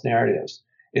many false narratives,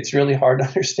 it's really hard to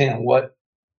understand what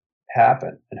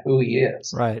happened and who he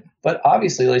is. Right. But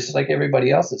obviously, just like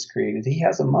everybody else that's created, he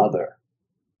has a mother.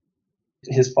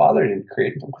 His father didn't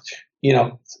create him.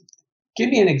 Give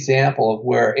me an example of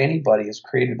where anybody is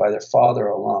created by their father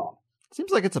alone.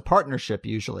 Seems like it's a partnership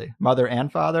usually, mother and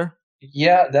father.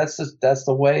 Yeah, that's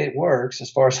the way it works,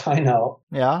 as far as I know.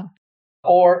 Yeah.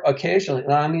 Or occasionally,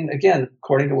 I mean, again,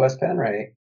 according to Wes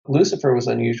Penray, Lucifer was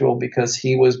unusual because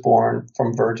he was born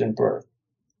from virgin birth.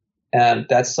 And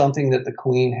that's something that the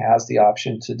queen has the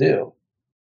option to do.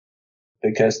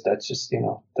 Because that's just,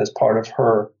 that's part of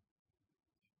her,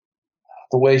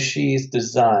 the way she's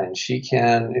designed. She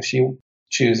can, if she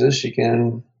chooses, she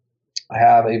can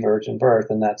have a virgin birth.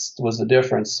 And that was the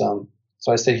difference. So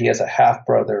I say he has a half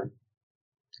brother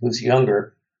who's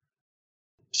younger.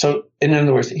 So in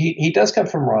other words, he does come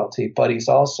from royalty, but he's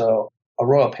also a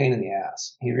royal pain in the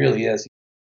ass. He really is.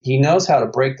 He knows how to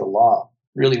break the law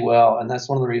really well. And that's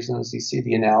one of the reasons you see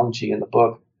the analogy in the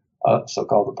book,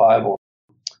 so-called the Bible,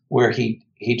 where he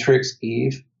tricks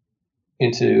Eve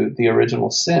into the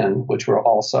original sin, which we're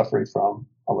all suffering from,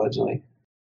 allegedly.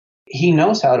 He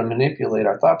knows how to manipulate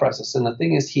our thought process. And the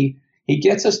thing is, he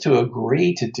gets us to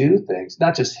agree to do things,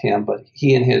 not just him, but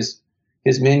he and his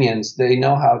minions. They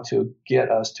know how to get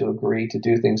us to agree to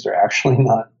do things that are actually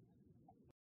not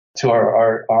to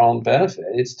our own benefit.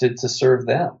 It's to serve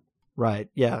them. Right.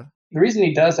 Yeah. The reason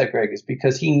he does that, Greg, is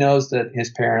because he knows that his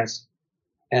parents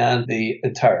and the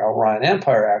entire Orion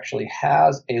Empire actually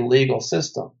has a legal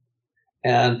system,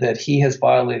 and that he has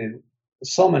violated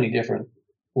so many different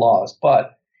laws.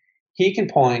 But he can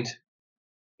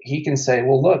say,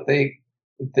 well, look, they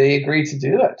agreed to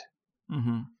do it,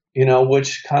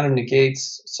 which kind of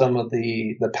negates some of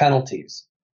the penalties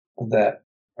that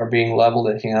are being leveled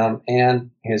at him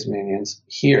and his minions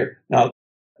here. Now,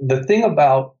 the thing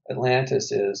about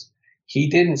Atlantis is he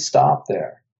didn't stop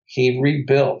there. He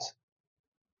rebuilt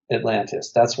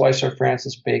Atlantis. That's why Sir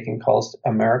Francis Bacon calls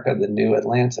America the new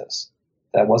Atlantis.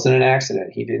 That wasn't an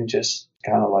accident. He didn't just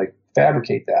kind of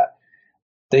fabricate that.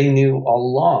 They knew all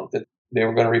along that they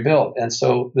were going to rebuild. And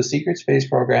so the secret space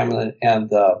program and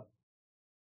the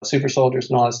super soldiers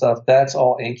and all that stuff, that's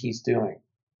all Enki's doing.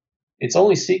 It's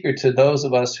only secret to those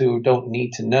of us who don't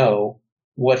need to know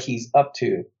what he's up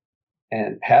to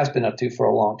and has been up to for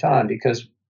a long time, because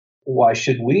why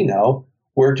should we know?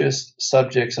 We're just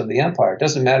subjects of the empire. It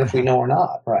doesn't matter if we know or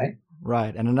not, right?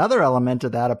 Right. And another element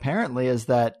of that apparently is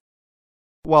that,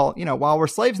 while we're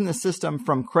slaves in the system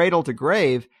from cradle to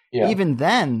grave, even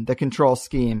then the control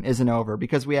scheme isn't over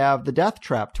because we have the death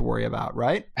trap to worry about,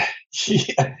 right?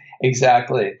 Yeah,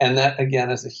 exactly. And that, again,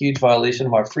 is a huge violation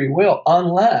of our free will,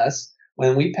 unless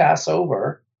when we pass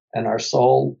over and our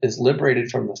soul is liberated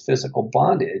from the physical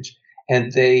bondage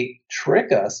and they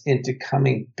trick us into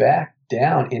coming back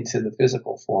down into the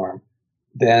physical form,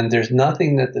 then there's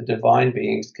nothing that the divine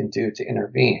beings can do to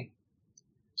intervene.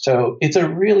 So it's a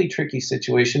really tricky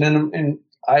situation, and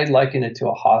I liken it to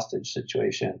a hostage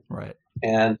situation. Right.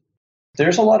 And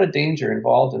there's a lot of danger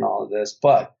involved in all of this,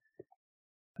 but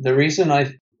the reason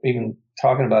I've been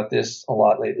talking about this a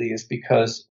lot lately is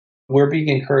because we're being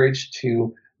encouraged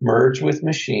to merge with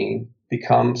machine,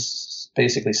 become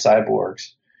basically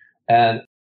cyborgs, and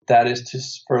that is to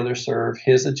further serve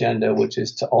his agenda, which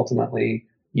is to ultimately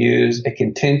use a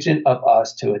contingent of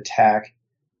us to attack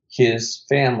his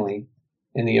family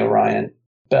in the Orion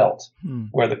belt,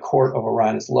 where the court of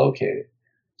Orion is located.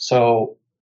 So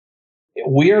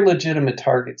we are legitimate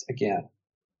targets again.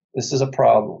 This is a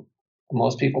problem.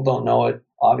 Most people don't know it.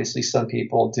 Obviously, some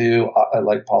people do,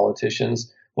 like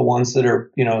politicians, the ones that are,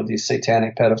 the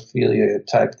satanic pedophilia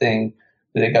type thing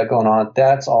that they got going on.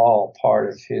 That's all part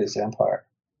of his empire.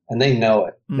 And they know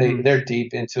it. They're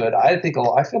deep into it. I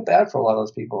feel bad for a lot of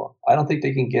those people. I don't think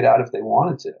they can get out if they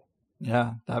wanted to.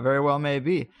 Yeah, that very well may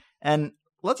be. And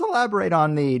let's elaborate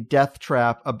on the death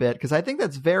trap a bit, because I think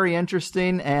that's very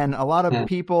interesting, and a lot of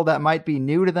people that might be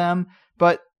new to them.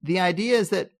 But the idea is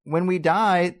that when we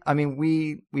die, I mean,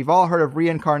 we've all heard of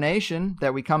reincarnation,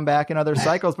 that we come back in other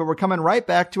cycles, but we're coming right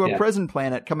back to a prison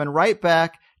planet, coming right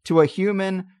back to a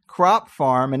human crop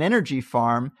farm, an energy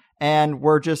farm, and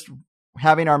we're just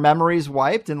having our memories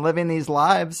wiped and living these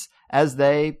lives as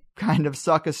they kind of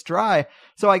suck us dry.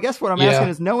 So I guess what I'm asking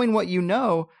is, knowing what you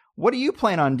know, what do you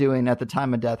plan on doing at the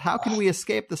time of death? How can we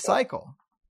escape the cycle?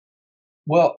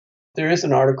 Well, there is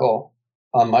an article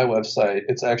on my website.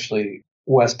 It's actually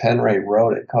Wes Penray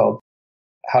wrote it, called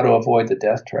How to Avoid the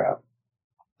Death Trap.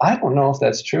 I don't know if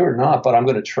that's true or not, but I'm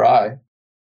going to try.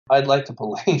 I'd like to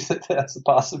believe that that's a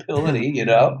possibility,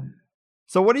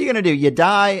 So what are you going to do? You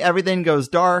die, everything goes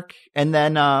dark, and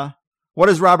then What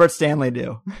does Robert Stanley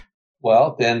do?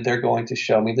 Well, then they're going to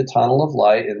show me the tunnel of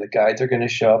light, and the guides are going to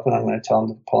show up, and I'm going to tell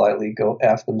them to politely go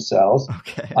F themselves.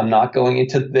 Okay. I'm not going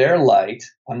into their light.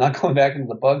 I'm not going back into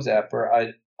the bug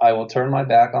zapper. I will turn my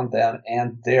back on them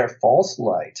and their false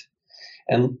light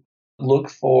and look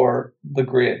for the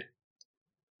grid.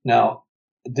 Now,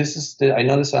 I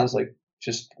know this sounds like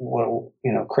just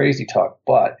crazy talk,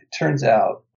 but it turns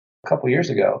out a couple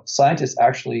years ago, scientists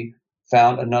actually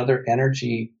found another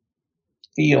energy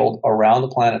field around the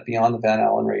planet beyond the Van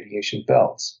Allen radiation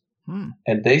belts.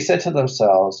 And they said to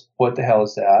themselves, what the hell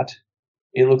is that?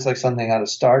 It looks like something out of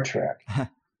Star Trek.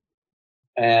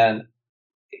 And,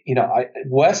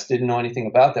 West didn't know anything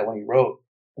about that when he wrote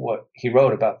what he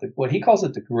wrote about what he calls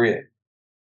it the grid.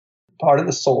 Part of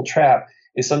the soul trap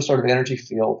is some sort of energy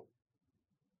field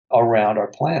around our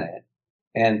planet.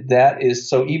 And that is,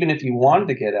 so even if you wanted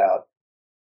to get out,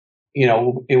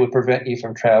 it would prevent you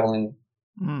from traveling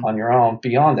on your own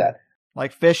beyond that.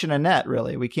 Like fish in a net,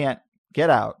 really. We can't get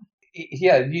out.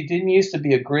 Yeah, it didn't used to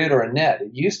be a grid or a net.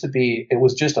 It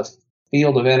was just a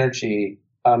field of energy.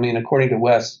 I mean, according to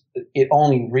West, it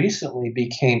only recently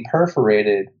became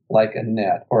perforated like a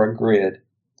net or a grid.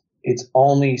 It's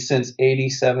only since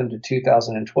 87 to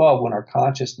 2012 when our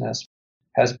consciousness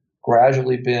has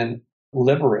gradually been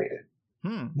liberated.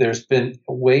 There's been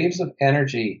waves of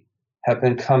energy have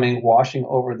been washing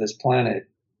over this planet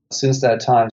since that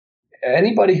time.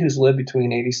 Anybody who's lived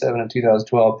between 87 and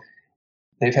 2012,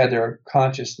 they've had their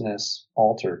consciousness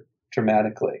altered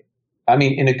dramatically. I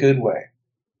mean, in a good way.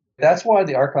 That's why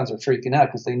the Archons are freaking out,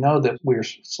 because they know that we're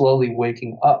slowly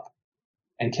waking up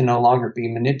and can no longer be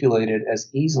manipulated as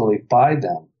easily by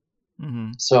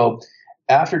them. So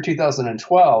after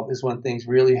 2012 is when things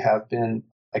really have been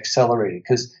accelerated,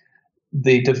 because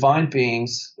the divine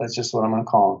beings, that's just what I'm going to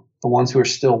call them, the ones who are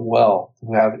still well,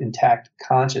 who have intact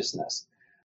consciousness,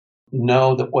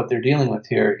 know that what they're dealing with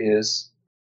here is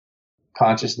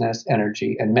consciousness,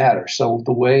 energy, and matter. So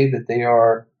the way that they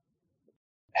are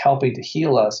helping to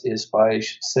heal us is by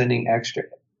sending extra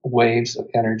waves of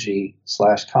energy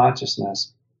 /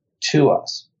 consciousness to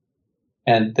us.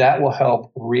 And that will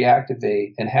help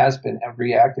reactivate, and has been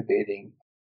reactivating,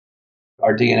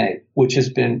 our DNA, which has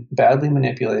been badly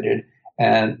manipulated.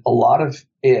 And a lot of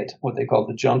it, what they call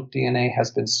the junk DNA,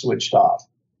 has been switched off.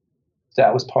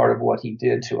 That was part of what he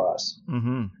did to us.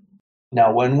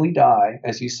 Now, when we die,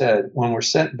 as you said, when we're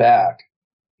sent back,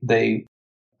 they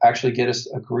actually get us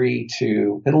agree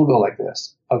to, it'll go like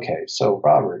this. Okay, so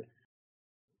Robert,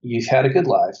 you've had a good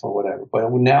life or whatever,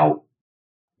 but now,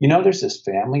 there's this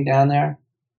family down there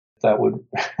that would,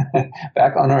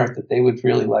 back on Earth, that they would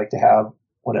really like to have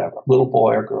whatever, little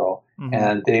boy or girl,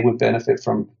 and they would benefit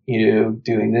from you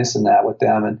doing this and that with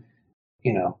them. And,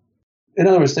 in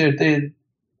other words, they'd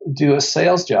do a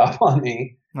sales job on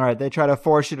me. All right. They try to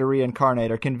force you to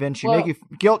reincarnate or convince you,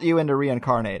 guilt you into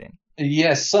reincarnating.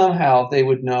 Yes. Somehow they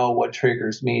would know what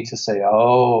triggers me to say,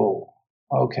 oh,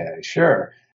 okay,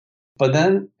 sure. But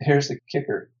then here's the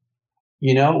kicker.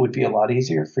 It would be a lot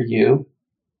easier for you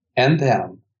and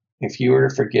them if you were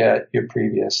to forget your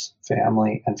previous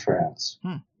family and friends.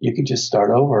 You could just start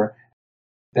over.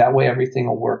 That way everything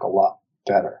will work a lot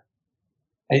better.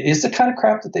 It's the kind of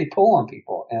crap that they pull on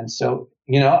people. And so,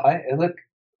 I look,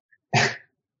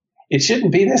 it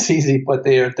shouldn't be this easy, but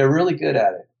they're really good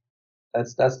at it.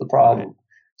 That's the problem. Right.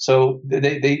 So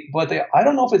I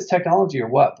don't know if it's technology or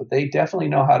what, but they definitely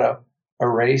know how to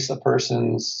erase a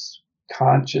person's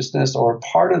consciousness or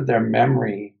part of their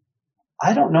memory.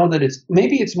 I don't know that it's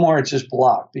just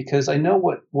blocked, because I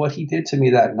know what he did to me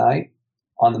that night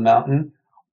on the mountain.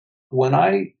 When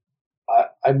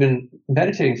I've been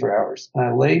meditating for hours, and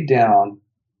I laid down,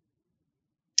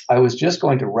 I was just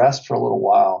going to rest for a little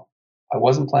while. I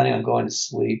wasn't planning on going to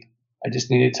sleep. I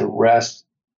just needed to rest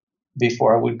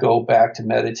before I would go back to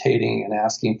meditating and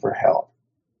asking for help.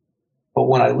 But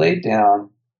when I laid down,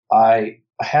 I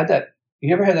had that.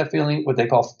 You ever had that feeling, what they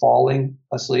call falling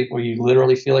asleep, where you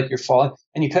literally feel like you're falling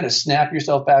and you kind of snap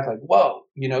yourself back like, whoa,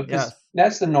 because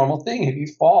that's the normal thing. If you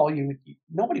fall,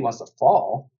 nobody wants to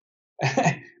fall,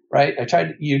 right?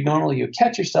 You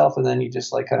catch yourself and then you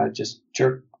just kind of just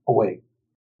jerk away.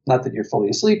 Not that you're fully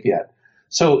asleep yet.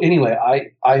 So anyway,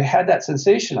 I had that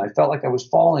sensation. I felt like I was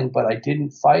falling, but I didn't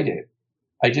fight it.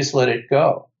 I just let it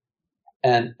go.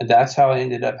 And that's how I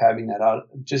ended up having that out.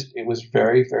 It was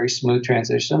very, very smooth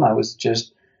transition. I was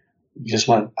just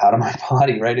went out of my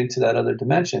body right into that other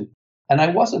dimension. And I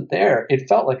wasn't there. It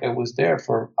felt like I was there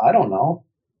for, I don't know,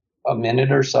 a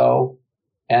minute or so,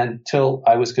 until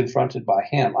I was confronted by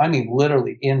him. I mean,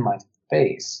 literally in my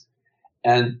face.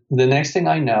 And the next thing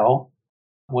I know,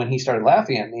 when he started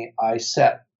laughing at me, I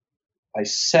set I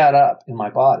sat up in my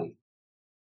body,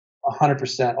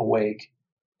 100% awake.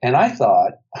 And I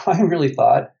really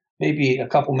thought maybe a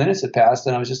couple minutes had passed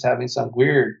and I was just having some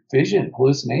weird vision,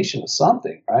 hallucination of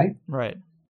something, right? Right.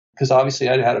 Because obviously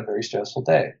I'd had a very stressful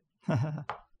day.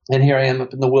 And here I am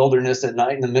up in the wilderness at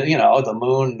night, in the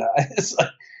moon.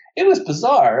 It was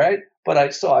bizarre, right? But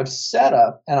I've sat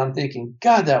up and I'm thinking,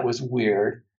 God, that was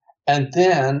weird. And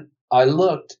then I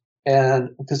looked,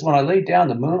 and because when I laid down,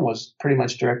 the moon was pretty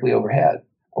much directly overhead.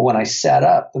 But when I sat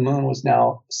up, the moon was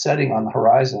now setting on the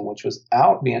horizon, which was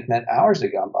meant hours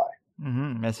had gone by.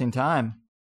 Mm-hmm. Missing time.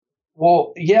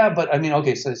 Well, yeah, but I mean,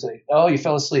 okay, so they say, oh, you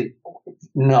fell asleep.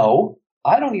 No,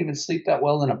 I don't even sleep that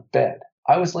well in a bed.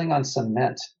 I was laying on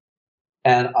cement.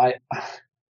 And I've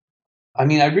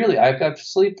got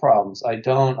sleep problems. I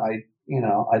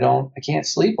can't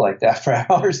sleep like that for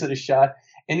hours at a shot.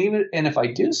 And if I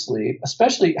do sleep,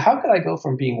 especially, how could I go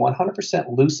from being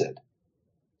 100% lucid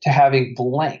to having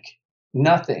blank,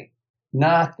 nothing,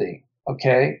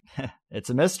 okay?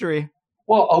 It's a mystery.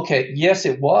 Well, okay, yes,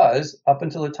 it was up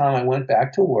until the time I went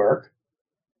back to work,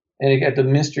 and the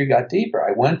mystery got deeper.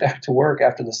 I went back to work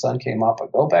after the sun came up. I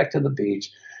go back to the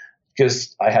beach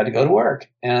because I had to go to work,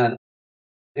 and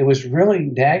it was really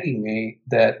nagging me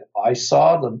that I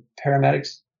saw the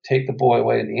paramedics take the boy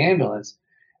away in the ambulance,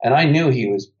 and I knew he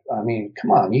was,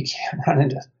 come on, you can't run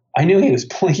into, I knew he was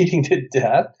bleeding to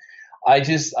death. I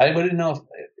wouldn't know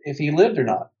if he lived or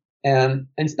not. And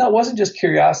it wasn't just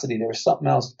curiosity. There was something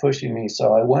else pushing me.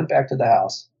 So I went back to the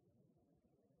house.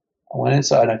 I went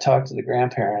inside and I talked to the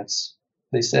grandparents.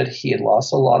 They said he had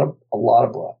lost a lot of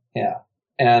blood. Yeah.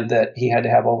 And that he had to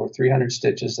have over 300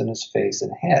 stitches in his face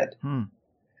and head. And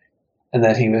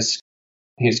that he was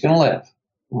going to live.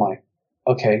 I'm like,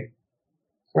 okay,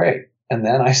 great. And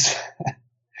then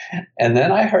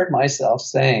I heard myself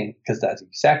saying, because that's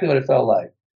exactly what it felt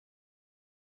like,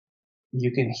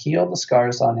 you can heal the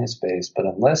scars on his face, but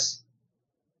unless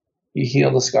you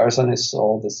heal the scars on his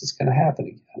soul, this is going to happen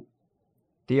again.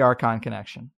 The Archon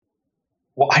connection.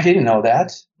 Well, I didn't know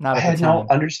that. Not at I had the time. no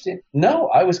understanding. No,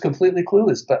 I was completely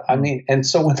clueless. But and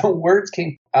so when the words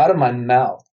came out of my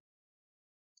mouth,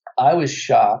 I was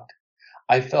shocked.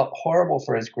 I felt horrible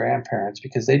for his grandparents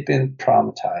because they'd been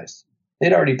traumatized.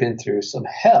 They'd already been through some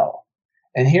hell.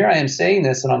 And here I am saying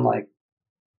this, and I'm like,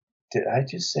 did I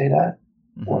just say that?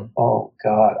 Well, oh,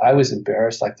 God. I was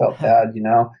embarrassed. I felt bad,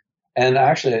 And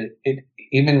actually,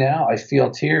 even now, I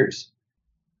feel tears.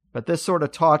 But this sort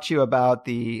of taught you about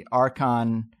the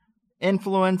Archon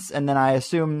influence, and then I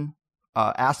assume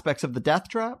aspects of the death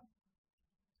trap?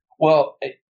 Well,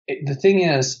 the thing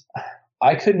is,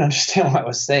 I couldn't understand why I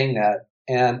was saying that.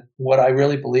 And what I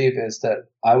really believe is that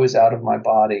I was out of my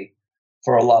body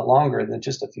for a lot longer than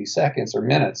just a few seconds or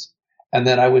minutes. And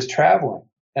that I was traveling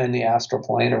in the astral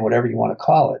plane, or whatever you want to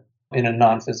call it, in a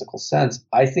non-physical sense.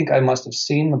 I think I must have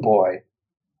seen the boy,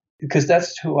 because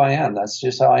that's who I am. That's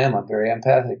just how I am. I'm very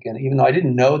empathic. And even though I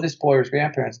didn't know this boy or his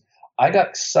grandparents, I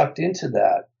got sucked into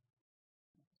that,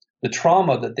 the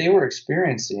trauma that they were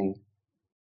experiencing.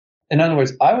 In other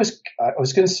words, I was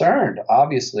concerned,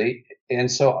 obviously.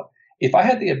 And so if I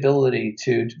had the ability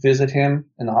to visit him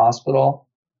in the hospital,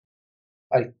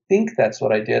 I think that's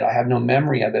what I did. I have no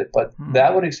memory of it, but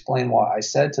that would explain why I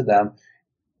said to them,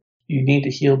 you need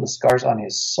to heal the scars on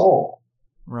his soul.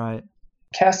 Right.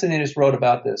 Castanedas wrote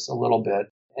about this a little bit,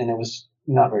 and it was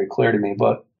not very clear to me,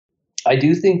 but I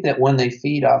do think that when they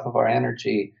feed off of our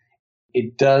energy,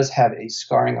 it does have a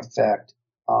scarring effect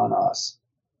on us.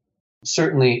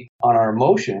 Certainly on our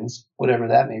emotions, whatever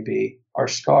that may be, are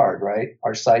scarred, right?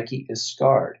 Our psyche is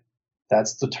scarred.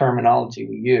 That's the terminology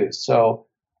we use. So,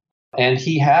 and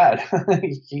he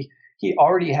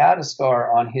already had a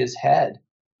scar on his head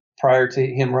prior to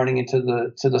him running into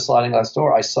the sliding glass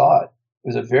door. I saw it. It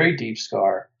was a very deep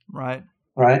scar. Right.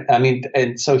 Right.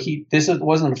 And so this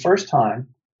wasn't the first time.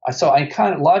 I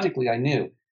kind of logically, I knew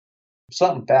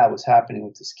something bad was happening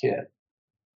with this kid.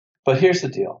 But here's the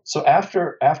deal. So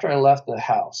after I left the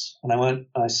house and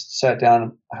I sat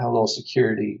down, I had a little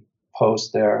security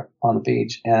post there on the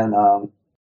beach, and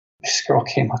this girl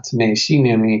came up to me. She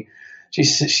knew me.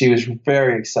 She was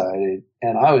very excited,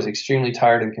 and I was extremely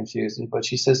tired and confused. But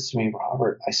she says to me,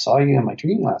 Robert, I saw you in my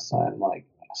dream last night. I'm like,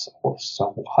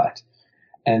 so what?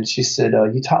 And she said,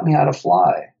 you taught me how to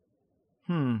fly.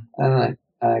 And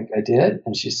I did.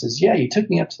 And she says, yeah, you took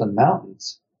me up to the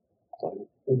mountains. I was like,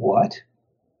 what?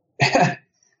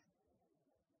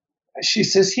 She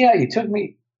says, yeah, you took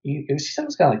me. She said it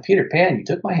was kind of like Peter Pan. You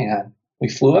took my hand. We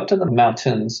flew up to the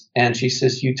mountains, and she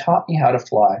says, you taught me how to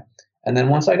fly. And then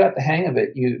once I got the hang of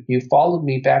it, you followed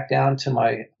me back down to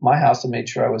my house and made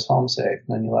sure I was home safe. And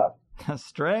then you left. That's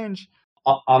strange.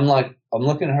 I'm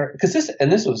looking at her because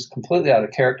this was completely out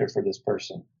of character for this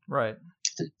person. Right.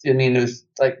 I mean, it was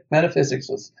like metaphysics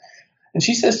was, and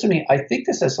she says to me, I think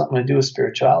this has something to do with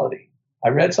spirituality. I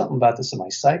read something about this in my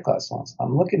psych class once.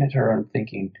 I'm looking at her and I'm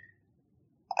thinking,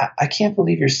 I can't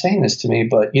believe you're saying this to me,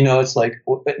 but it's like,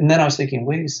 and then I was thinking,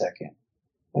 wait a second.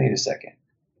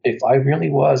 If I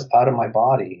really was out of my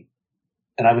body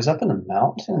and I was up in the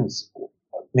mountains,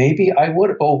 maybe I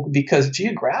would, because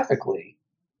geographically,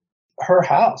 her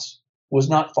house was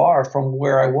not far from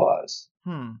where I was.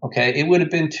 Okay. It would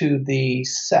have been to the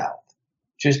south,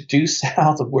 just due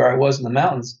south of where I was in the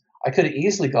mountains. I could have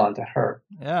easily gone to her.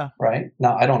 Yeah. Right.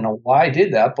 Now, I don't know why I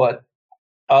did that, but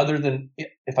other than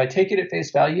if I take it at face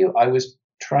value, I was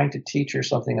trying to teach her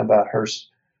something about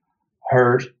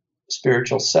her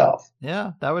spiritual self.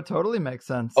 Yeah, that would totally make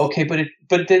sense. Okay, but it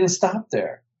didn't stop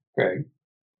there, Greg.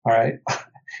 All right.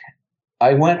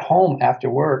 I went home after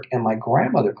work and my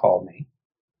grandmother called me.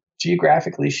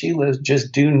 Geographically, she lives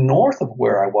just due north of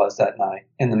where I was that night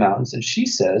in the mountains. And she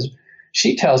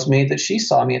tells me that she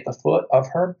saw me at the foot of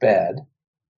her bed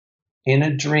in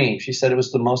a dream. She said it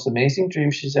was the most amazing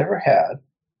dream she's ever had,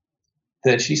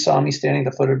 that she saw me standing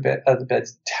at the foot of the bed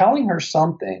telling her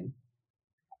something,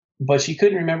 but she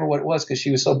couldn't remember what it was because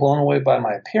she was so blown away by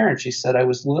my appearance. She said I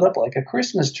was lit up like a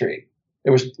Christmas tree.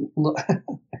 There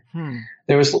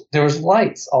was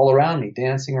lights all around me,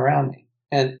 dancing around me.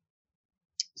 And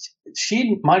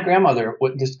my grandmother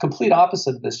was just complete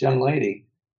opposite of this young lady,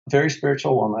 very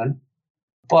spiritual woman,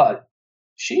 but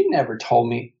she never told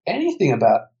me anything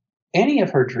about any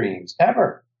of her dreams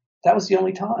ever. That was the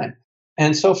only time.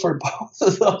 And so for both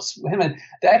of those women,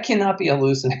 that cannot be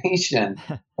hallucination,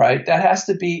 right? That has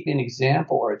to be an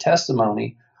example or a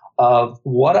testimony of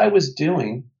what I was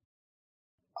doing.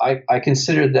 I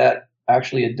considered that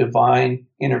actually a divine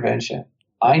intervention.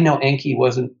 I know Enki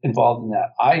wasn't involved in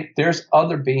that. There's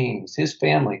other beings, his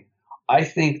family. I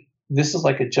think this is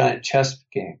like a giant chess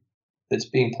game that's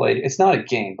being played. It's not a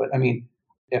game, but I mean,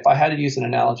 if I had to use an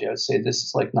analogy, I would say this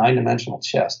is like 9-dimensional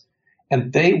chess.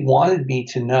 And they wanted me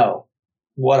to know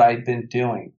what I'd been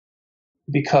doing.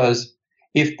 Because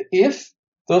if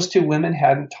those two women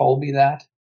hadn't told me that,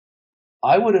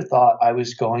 I would have thought I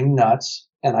was going nuts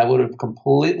and I would have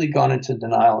completely gone into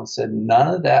denial and said, none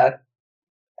of that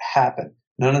happened.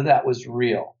 None of that was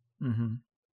real. Mm-hmm.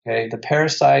 Okay. The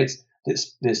parasites,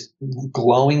 this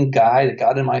glowing guy that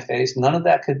got in my face, none of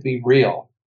that could be real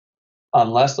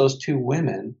unless those two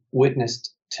women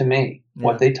witnessed to me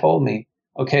what they told me.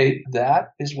 Okay,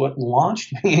 that is what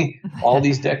launched me all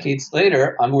these decades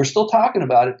later. We're still talking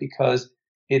about it because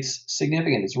it's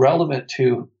significant. It's relevant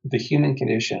to the human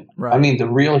condition. Right. I mean, the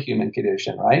real human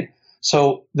condition, right?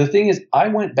 So the thing is, I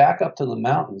went back up to the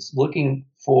mountains looking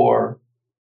for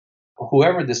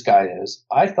whoever this guy is.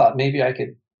 I thought maybe I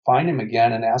could find him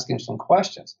again and ask him some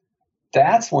questions.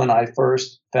 That's when I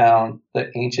first found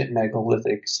the ancient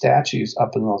megalithic statues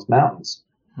up in those mountains.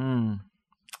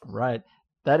 Right.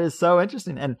 That is so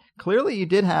interesting. And clearly you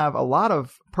did have a lot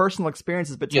of personal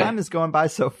experiences, but time is going by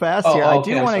so fast here. I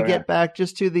do want to get back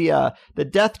just to the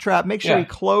death trap. Make sure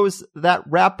we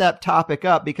wrap that topic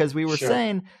up, because we were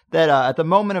saying that at the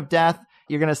moment of death,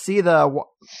 you're going to see the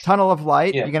tunnel of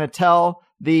light. You're going to tell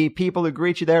the people who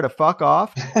greet you there to fuck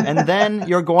off. And then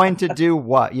you're going to do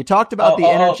what? You talked about the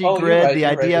energy grid, the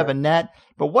idea of a net.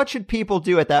 But what should people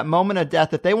do at that moment of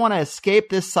death if they want to escape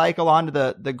this cycle onto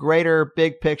the greater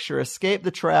big picture, escape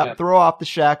the trap, throw off the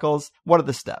shackles? What are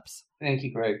the steps? Thank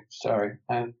you, Greg. Sorry,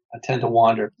 I tend to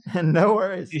wander. No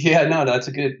worries. Yeah, no, that's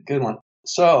a good one.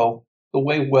 So the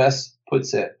way Wes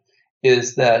puts it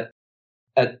is that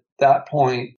at that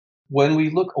point, when we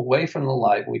look away from the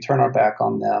light, we turn our back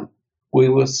on them, we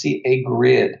will see a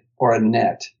grid or a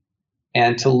net,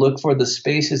 and to look for the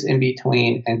spaces in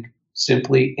between and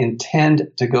simply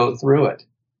intend to go through it.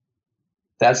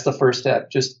 That's the first step,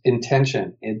 just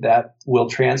intention. And that will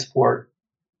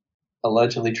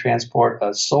allegedly transport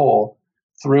a soul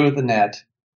through the net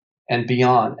and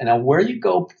beyond. And now where you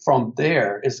go from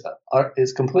there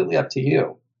is completely up to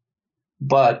you.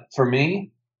 But for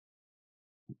me,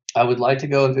 I would like to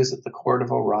go and visit the Court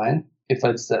of Orion. If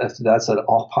that's at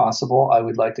all possible, I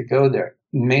would like to go there,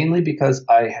 mainly because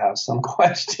I have some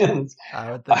questions.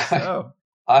 I would think so.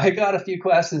 I got a few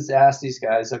questions to ask these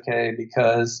guys, okay,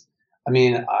 because, I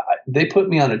mean, they put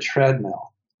me on a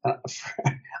treadmill.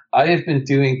 I have been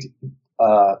doing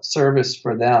service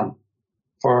for them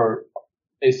for,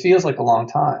 it feels like a long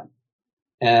time.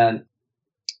 And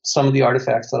some of the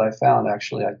artifacts that I found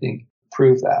actually, I think,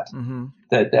 prove that,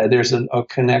 that there's a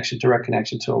direct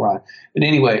connection to Orion. But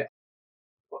anyway,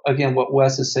 again, what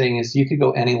Wes is saying is you could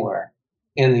go anywhere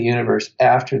in the universe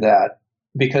after that,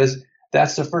 because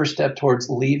That's the first step towards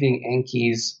leaving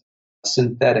Enki's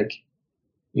synthetic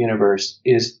universe,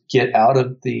 is get out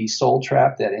of the soul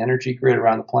trap, that energy grid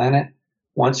around the planet.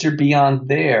 Once you're beyond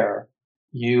there,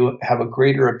 you have a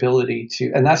greater ability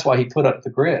to, and that's why he put up the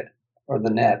grid or the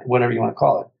net, whatever you want to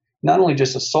call it. Not only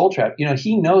just a soul trap,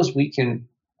 he knows we can,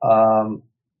 what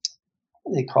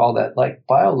do they call that? Like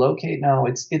biolocate? No,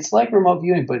 it's like remote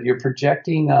viewing, but you're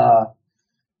projecting,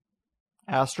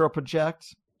 astral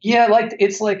project. Yeah,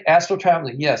 it's like astral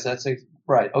traveling. Yes, that's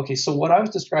right. Okay, so what I was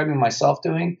describing myself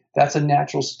doing, that's a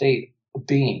natural state of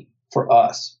being for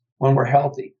us when we're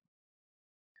healthy.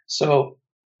 So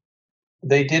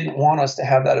they didn't want us to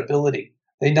have that ability.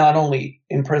 They not only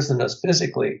imprisoned us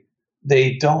physically,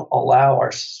 they don't allow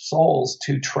our souls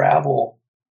to travel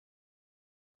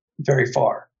very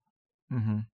far.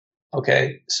 Mm-hmm.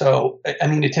 Okay, so I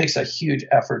mean, it takes a huge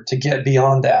effort to get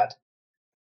beyond that.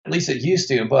 At least it used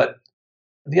to. But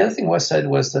the other thing Wes said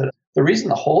was that the reason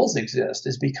the holes exist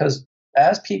is because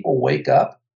as people wake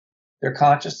up, their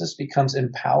consciousness becomes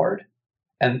empowered,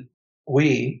 and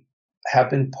we have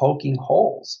been poking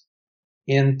holes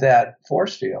in that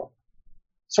force field.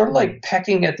 Sort of like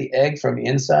pecking at the egg from the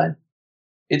inside.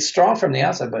 It's strong from the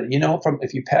outside, but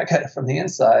if you peck at it from the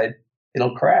inside,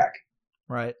 it'll crack.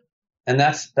 Right. And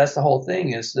that's the whole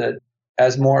thing, is that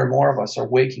as more and more of us are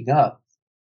waking up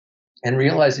and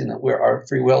realizing that our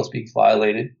free will is being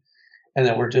violated and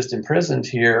that we're just imprisoned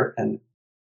here, and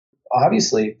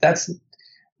obviously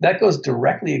that goes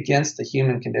directly against the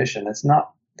human condition. It's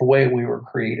not the way we were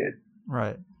created.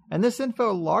 Right. And this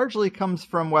info largely comes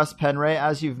from Wes Penray,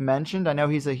 as you've mentioned. I know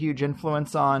he's a huge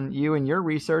influence on you and your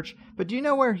research, but do you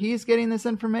know where he's getting this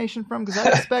information from? Because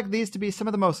I expect these to be some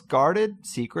of the most guarded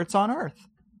secrets on Earth.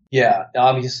 Yeah,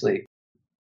 obviously.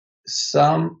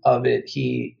 Some of it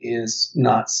he is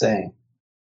not saying.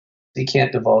 He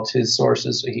can't divulge his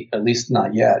sources, at least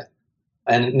not yet,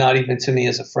 and not even to me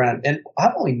as a friend. And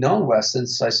I've only known Wes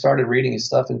since I started reading his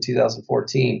stuff in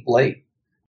 2014, late.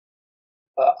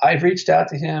 I've reached out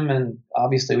to him, and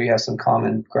obviously we have some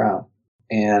common ground.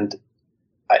 And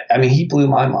I mean, he blew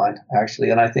my mind, actually,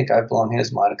 and I think I've blown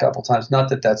his mind a couple times. Not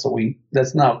that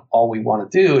that's not all we want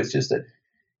to do. It's just that,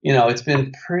 it's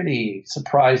been pretty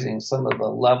surprising, some of the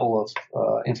level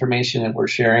of information that we're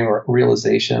sharing, or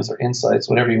realizations or insights,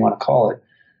 whatever you want to call it.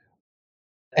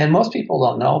 And most people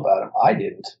don't know about him. I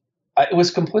didn't. It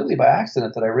was completely by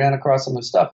accident that I ran across some of his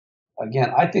stuff.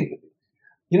 Again, I think,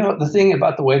 the thing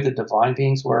about the way the divine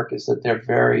beings work is that they're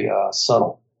very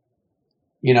subtle,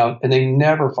 and they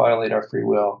never violate our free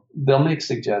will. They'll make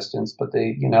suggestions, but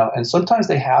and sometimes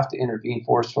they have to intervene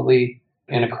forcefully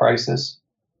in a crisis,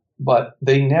 but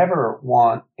they never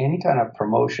want any kind of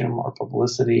promotion or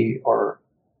publicity, or,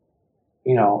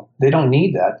 they don't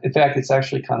need that. In fact, it's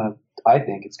actually I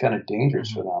think it's kind of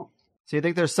dangerous for them. So you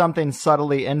think there's something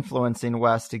subtly influencing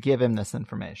Wes to give him this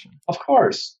information? Of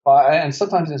course. And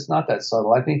sometimes it's not that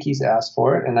subtle. I think he's asked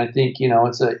for it. And I think,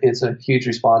 it's a huge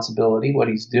responsibility, what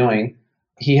he's doing.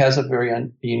 He has a very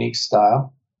unique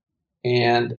style,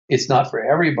 and it's not for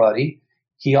everybody.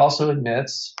 He also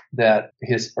admits that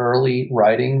his early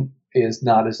writing is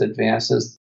not as advanced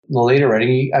as the later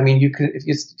writing. I mean, if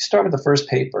you start with the first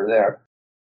paper there,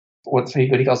 what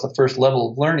he calls the first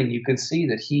level of learning, you can see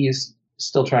that he is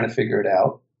still trying to figure it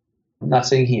out. I'm not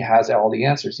saying he has all the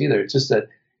answers either. It's just that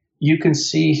you can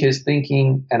see his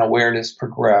thinking and awareness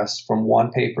progress from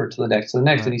one paper to the next to the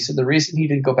next. Right. And he said the reason he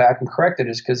didn't go back and correct it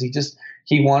is because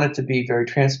he wanted to be very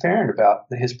transparent about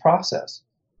his process.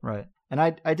 Right. And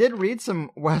I did read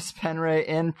some Wes Penray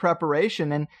in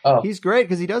preparation, and he's great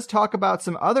because he does talk about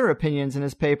some other opinions in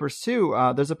his papers too.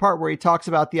 There's a part where he talks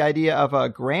about the idea of a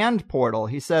grand portal.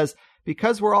 He says,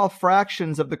 because we're all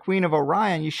fractions of the Queen of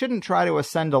Orion, you shouldn't try to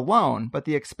ascend alone, but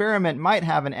the experiment might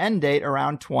have an end date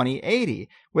around 2080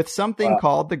 with something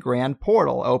called the Grand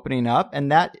Portal opening up,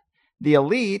 and that the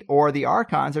elite or the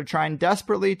Archons are trying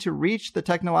desperately to reach the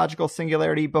technological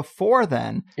singularity before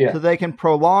then so they can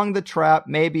prolong the trap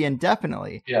maybe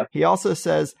indefinitely. Yeah. He also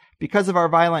says, because of our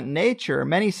violent nature,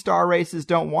 many star races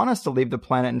don't want us to leave the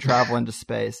planet and travel into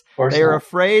space. They are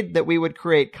afraid that we would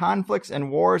create conflicts and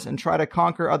wars and try to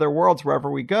conquer other worlds wherever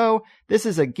we go. This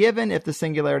is a given if the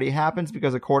singularity happens,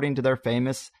 because according to their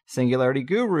famous singularity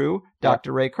guru,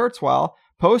 Dr. Ray Kurzweil,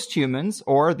 posthumans,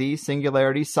 or the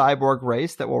singularity cyborg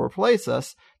race that will replace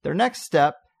us, their next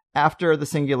step after the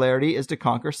singularity is to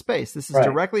conquer space. This is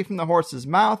directly from the horse's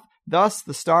mouth. Thus,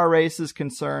 the star race's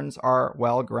concerns are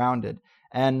well grounded.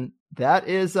 And that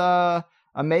is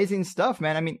amazing stuff,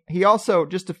 man. I mean, he also,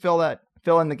 just to fill that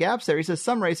fill in the gaps there. He says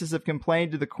some races have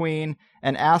complained to the Queen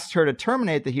and asked her to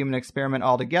terminate the human experiment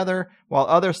altogether, while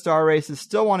other star races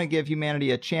still want to give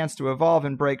humanity a chance to evolve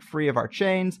and break free of our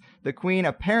chains. The Queen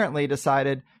apparently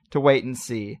decided to wait and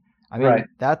see. I mean, Right.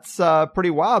 That's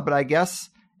pretty wild, but I guess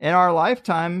in our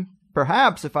lifetime,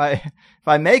 perhaps if I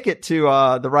make it to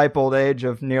the ripe old age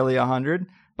of nearly 100,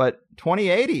 but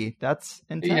 2080, that's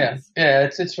intense. Yeah,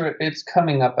 it's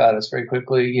coming up at us very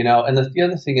quickly, you know. And the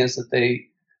other thing is that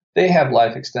they have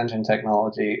life extension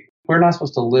technology. We're not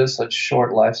supposed to live such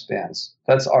short lifespans.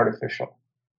 That's artificial.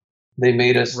 They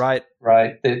made us right.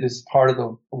 It's part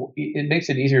of it makes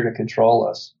it easier to control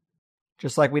us.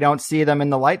 Just like we don't see them in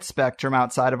the light spectrum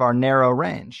outside of our narrow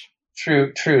range.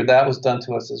 True. That was done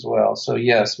to us as well. So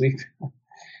yes,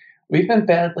 we've been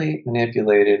badly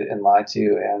manipulated and lied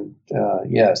to, and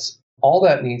yes, all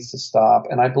that needs to stop.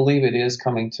 And I believe it is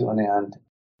coming to an end.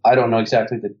 I don't know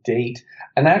exactly the date,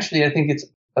 and actually, I think it's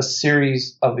a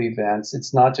series of events.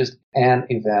 It's not just an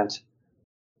event,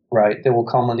 right? That will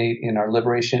culminate in our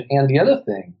liberation. And the other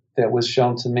thing that was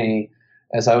shown to me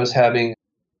as I was having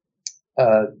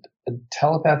a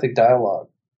telepathic dialogue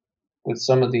with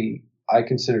some of the I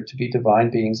consider to be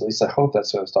divine beings, at least I hope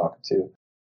that's who I was talking to.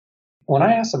 When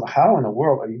I asked them, how in the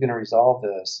world are you going to resolve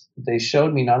this? They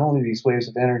showed me not only these waves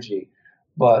of energy,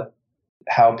 but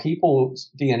how people's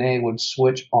DNA would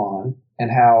switch on,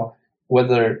 and how,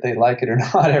 whether they like it or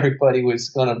not, everybody was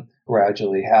going to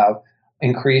gradually have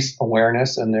increased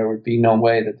awareness, and there would be no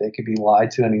way that they could be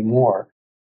lied to anymore.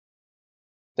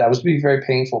 That was be very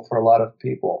painful for a lot of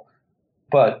people.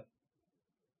 But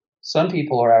some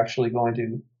people are actually going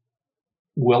to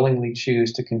willingly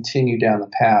choose to continue down the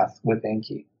path with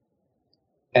Enki.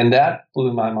 And that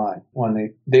blew my mind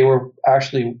when they were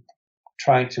actually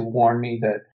trying to warn me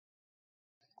that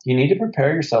you need to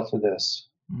prepare yourself for this.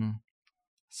 Mm.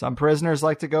 Some prisoners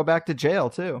like to go back to jail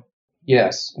too.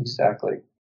 Yes, exactly.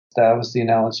 That was the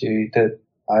analogy that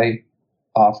I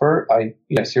offer.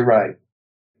 Yes, you're right.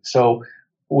 So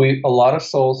a lot of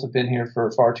souls have been here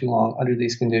for far too long under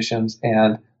these conditions,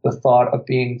 and the thought of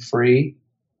being free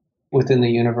within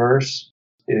the universe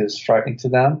is frightening to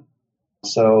them.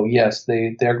 So yes,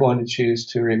 they're going to choose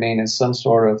to remain in some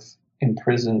sort of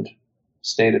imprisoned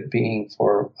state of being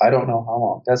for I don't know how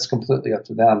long. That's completely up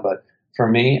to them. But for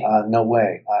me, no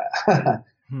way. God,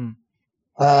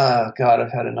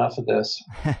 I've had enough of this.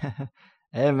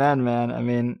 Amen, man. I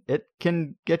mean, it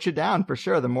can get you down for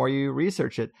sure the more you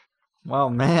research it. Well,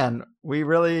 man, we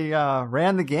really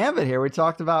ran the gambit here. We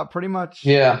talked about pretty much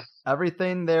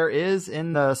everything there is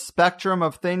in the spectrum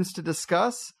of things to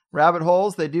discuss. Rabbit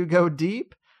holes, they do go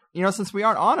deep. You know, since we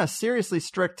aren't on a seriously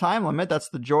strict time limit, that's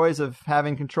the joys of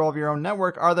having control of your own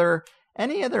network. Are there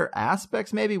any other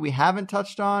aspects maybe we haven't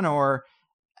touched on, or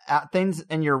things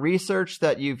in your research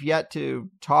that you've yet to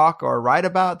talk or write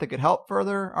about that could help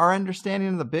further our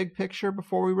understanding of the big picture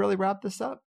before we really wrap this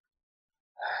up?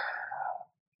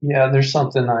 Yeah, there's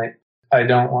something I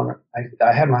don't want to,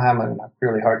 I have having a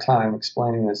really hard time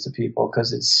explaining this to people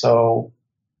because it's so,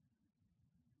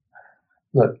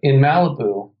 look, in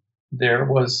Malibu, there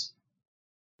was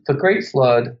the Great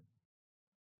Flood.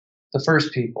 The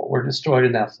first people were destroyed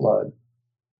in that flood.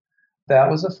 That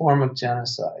was a form of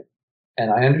genocide. And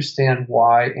I understand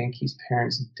why Enki's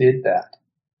parents did that.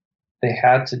 They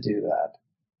had to do that.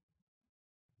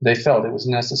 They felt it was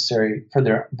necessary for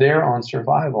their own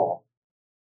survival.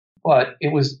 But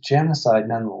it was genocide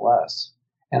nonetheless.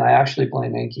 And I actually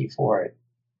blame Enki for it.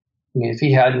 I mean, if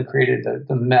he hadn't created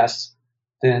the mess,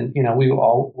 then, you know,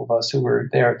 all of us who were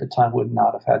there at the time would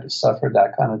not have had to suffer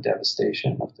that kind of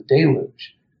devastation of the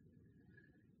deluge.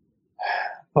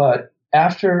 But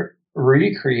after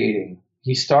recreating,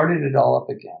 he started it all up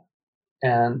again.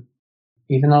 And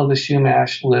even though the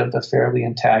Shumash lived a fairly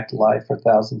intact life for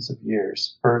thousands of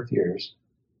years, Earth years,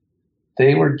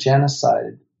 they were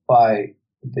genocided by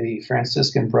the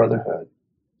Franciscan Brotherhood,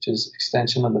 which is an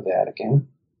extension of the Vatican,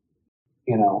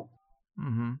 you know.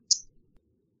 Mm-hmm.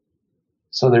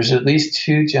 So there's at least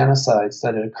 2 genocides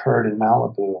that had occurred in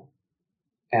Malibu.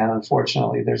 And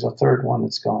unfortunately, there's a third one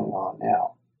that's going on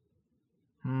now.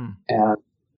 And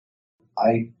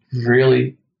I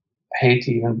really hate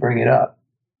to even bring it up,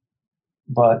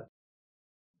 but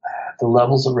the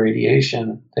levels of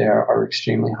radiation there are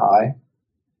extremely high.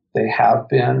 They have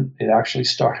been. It actually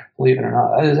started, believe it or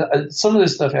not. Some of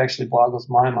this stuff actually boggles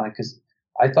my mind because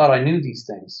I thought I knew these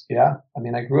things. Yeah. I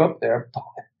mean, I grew up there.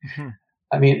 But,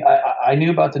 I mean, I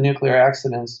knew about the nuclear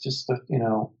accidents just, you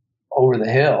know, over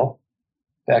the hill.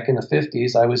 Back in the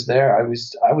 50s, I was there. I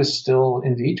was still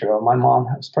in vitro. My mom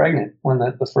was pregnant when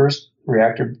the first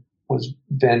reactor was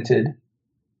vented,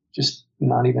 just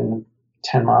not even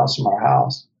 10 miles from our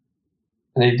house.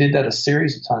 And they did that a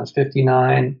series of times,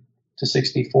 59 to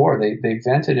 64. They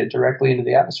vented it directly into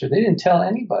the atmosphere. They didn't tell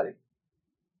anybody.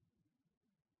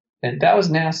 And that was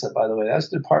NASA, by the way. That was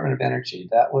the Department of Energy.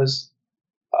 That was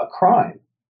a crime.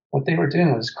 What they were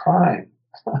doing was crime.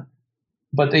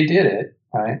 But they did it,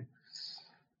 right?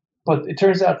 But it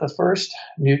turns out the first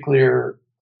nuclear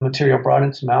material brought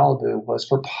into Malibu was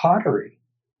for pottery,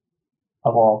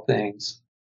 of all things.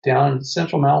 Down in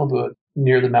central Malibu,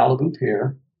 near the Malibu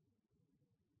Pier,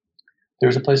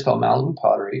 there's a place called Malibu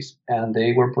Potteries, and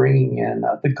they were bringing in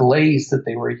the glaze that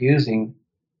they were using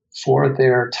for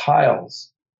their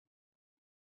tiles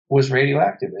was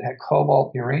radioactive. It had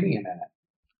cobalt uranium in it.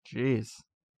 Jeez.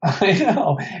 I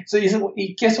know. So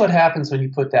guess what happens when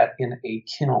you put that in a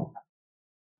kiln?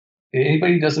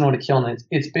 Anybody who doesn't know what a kiln is,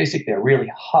 it's basically a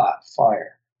really hot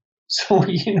fire. So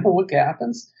you know what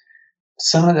happens?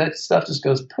 Some of that stuff just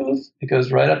goes poof. It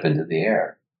goes right up into the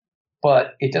air.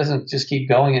 But it doesn't just keep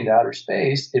going into outer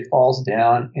space. It falls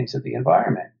down into the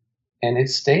environment. And it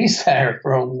stays there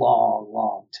for a long,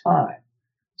 long time.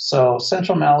 So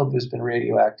central Malibu has been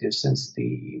radioactive since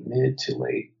the mid to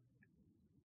late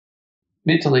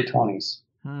 20s.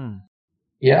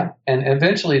 Yeah. And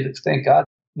eventually, thank God,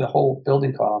 the whole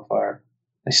building caught on fire.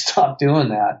 They stopped doing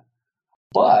that.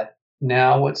 But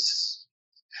now what's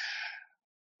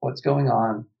going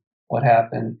on? What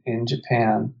happened in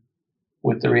Japan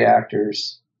with the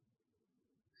reactors?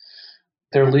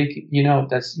 They're leaking. You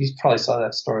probably saw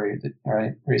that story,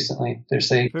 right? Recently, they're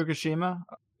saying Fukushima.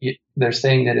 They're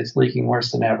saying that it's leaking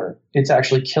worse than ever. It's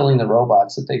actually killing the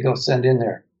robots that they go send in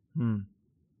there.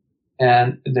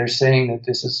 And they're saying that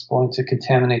this is going to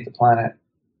contaminate the planet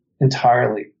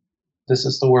entirely. This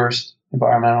is the worst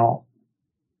environmental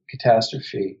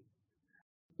catastrophe.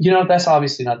 That's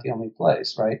obviously not the only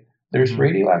place, right? There's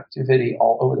radioactivity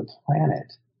all over the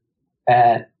planet.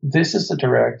 And this is a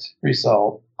direct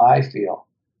result, I feel,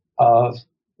 of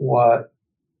what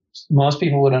most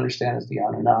people would understand as the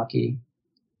Anunnaki,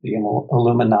 the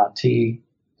Illuminati,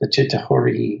 the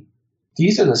Chitauri.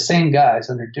 These are the same guys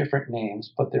under different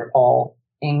names, but they're all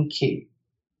Enki.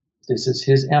 This is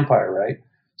his empire, right?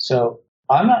 So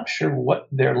I'm not sure what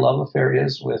their love affair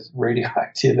is with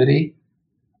radioactivity,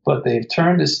 but they've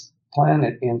turned this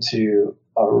planet into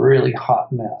a really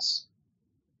hot mess.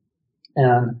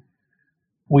 And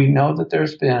we know that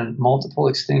there's been multiple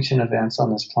extinction events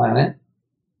on this planet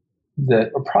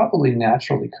that are probably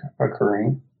naturally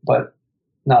occurring, but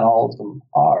not all of them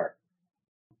are.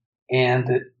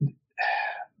 And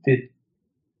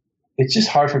it's just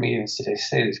hard for me to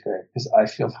say this, Greg, because I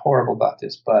feel horrible about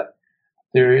this, but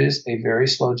there is a very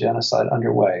slow genocide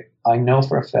underway. I know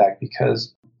for a fact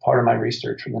because part of my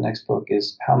research for the next book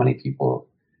is how many people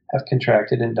have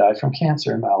contracted and died from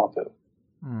cancer in Malibu.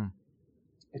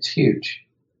 It's huge.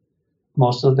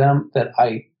 Most of them that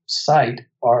I cite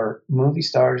are movie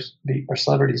stars or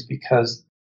celebrities because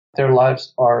their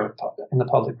lives are in the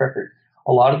public record.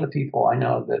 A lot of the people I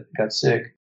know that got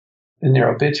sick in their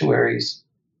obituaries,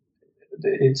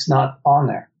 it's not on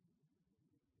there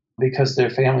because their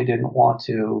family didn't want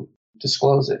to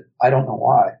disclose it. I don't know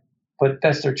why, but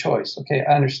that's their choice. Okay,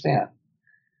 I understand.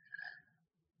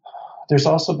 There's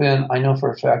also been, I know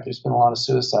for a fact, there's been a lot of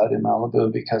suicide in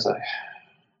Malibu because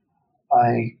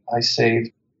I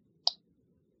saved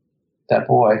that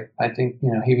boy. I think,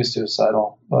 he was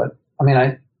suicidal, but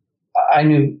I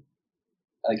knew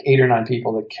like 8 or 9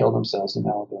 people that killed themselves in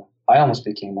Malibu. I almost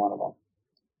became one of them.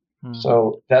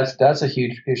 So that's a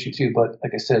huge issue too. But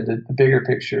like I said, the bigger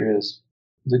picture is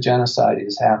the genocide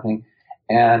is happening.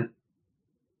 And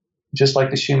just like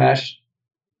the Shumash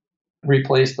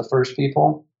replaced the first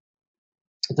people,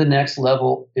 the next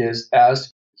level is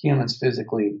as humans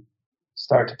physically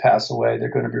start to pass away,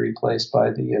 they're going to be replaced by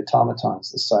the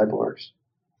automatons, the cyborgs.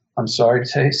 I'm sorry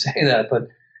to say that, but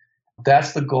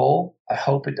that's the goal. I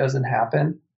hope it doesn't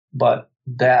happen, but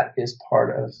that is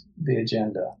part of the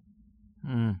agenda.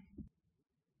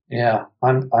 Yeah,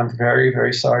 I'm very,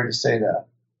 very sorry to say that.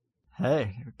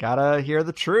 Hey, gotta hear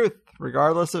the truth,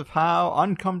 regardless of how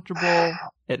uncomfortable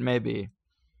it may be.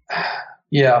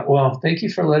 Yeah, well, thank you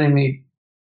for letting me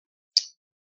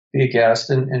be a guest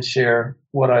and share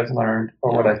what I've learned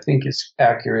or what I think is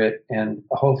accurate, and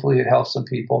hopefully it helps some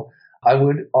people. I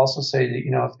would also say that,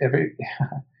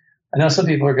 I know some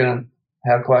people are going to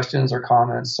have questions or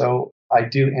comments, so I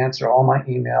do answer all my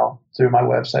email through my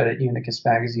website at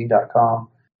unicusmagazine.com.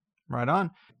 Right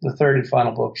on. The third and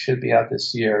final book should be out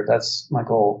this year. That's my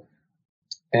goal.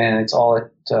 And it's all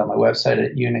at my website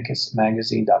at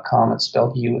unicusmagazine.com. It's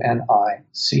spelled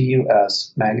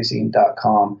UNICUS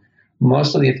magazine.com.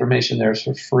 Most of the information there is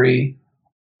for free.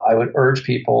 I would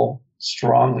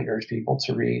strongly urge people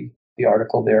to read the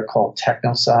article there called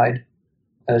Technocide.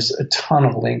 There's a ton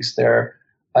of links there.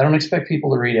 I don't expect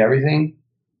people to read everything,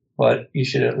 but you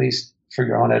should at least, for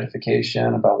your own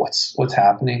edification about what's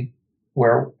happening,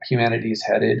 where humanity is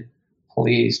headed,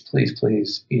 please,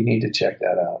 you need to check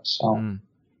that out. So,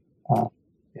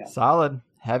 yeah. Solid,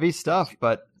 heavy stuff,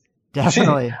 but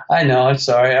definitely. I know. I'm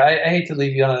sorry. I hate to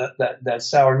leave you on that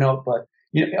sour note, but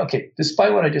okay.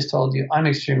 Despite what I just told you, I'm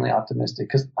extremely optimistic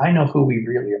because I know who we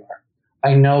really are.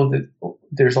 I know that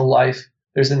there's a life,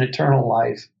 there's an eternal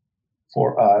life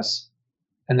for us,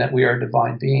 and that we are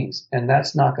divine beings, and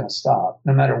that's not going to stop,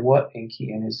 no matter what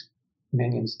Enki and his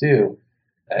minions do.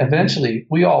 Eventually,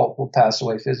 we all will pass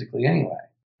away physically anyway.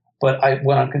 But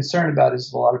what I'm concerned about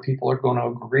is a lot of people are going to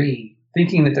agree,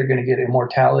 thinking that they're going to get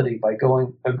immortality by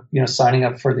going, signing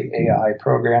up for the AI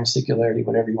program, singularity,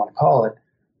 whatever you want to call it.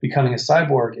 Becoming a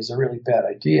cyborg is a really bad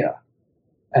idea,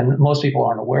 and most people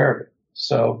aren't aware of it.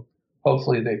 So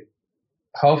hopefully they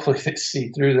see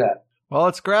through that. Well,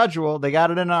 it's gradual. They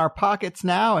got it in our pockets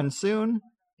now, and soon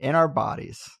in our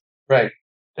bodies. Right.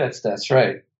 That's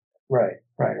right.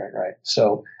 Right.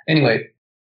 So anyway,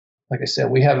 like I said,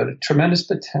 we have a tremendous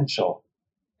potential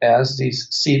as these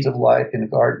seeds of light in a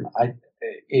garden.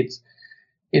 It's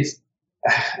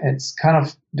kind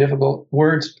of difficult.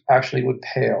 Words actually would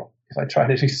pale if I try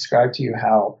to describe to you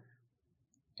how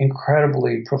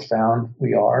incredibly profound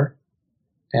we are,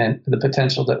 and the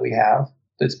potential that we have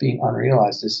that's being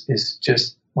unrealized is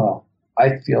just, well,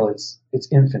 I feel it's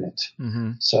infinite.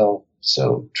 Mm-hmm.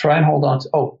 So try and hold on to,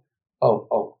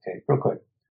 okay, real quick.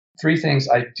 3 things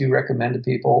I do recommend to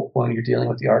people when you're dealing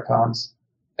with the Archons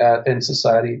in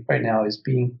society right now is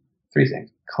being 3 things: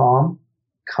 calm,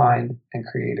 kind, and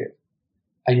creative.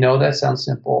 I know that sounds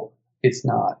simple. It's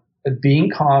not. But being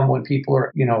calm when people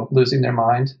are, losing their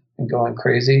mind and going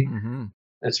crazy,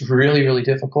 it's really, really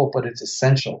difficult, but it's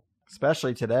essential.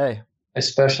 Especially today,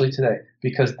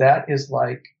 because that is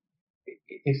like,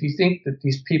 if you think that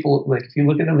these people, like if you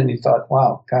look at them and you thought,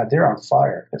 wow, God, they're on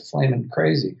fire, they're flaming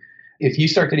crazy. If you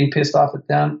start getting pissed off at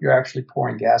them, you're actually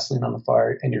pouring gasoline on the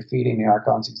fire and you're feeding the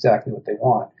Archons exactly what they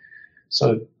want.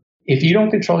 So if you don't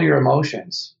control your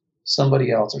emotions,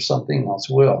 somebody else or something else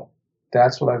will.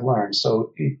 That's what I've learned.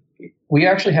 So we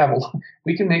actually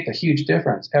we can make a huge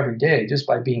difference every day just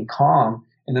by being calm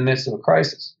in the midst of a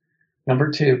crisis. Number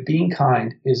 2, being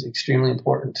kind is extremely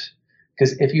important,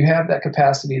 because if you have that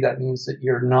capacity, that means that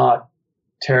you're not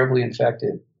terribly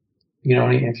infected.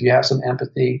 If you have some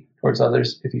empathy towards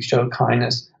others, if you show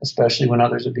kindness, especially when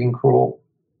others are being cruel,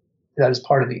 that is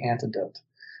part of the antidote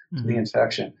to the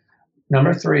infection.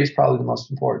 Number 3 is probably the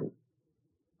most important.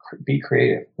 Be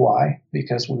creative. Why?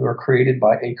 Because we were created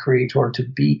by a creator to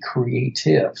be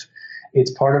creative.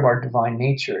 It's part of our divine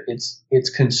nature. It's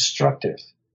constructive.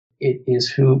 It is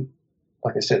who,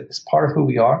 like I said, it's part of who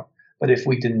we are. But if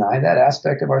we deny that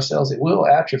aspect of ourselves, it will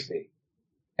atrophy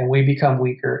and we become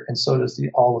weaker, and so does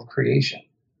all of creation.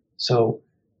 So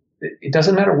it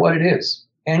doesn't matter what it is.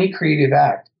 Any creative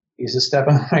act is a step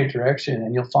in the right direction,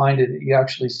 and you'll find that you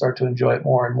actually start to enjoy it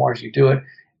more and more as you do it,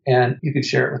 and you can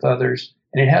share it with others,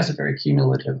 and it has a very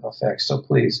cumulative effect. So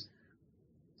please,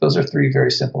 those are 3 very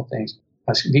simple things.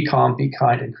 Be calm, be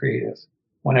kind, and creative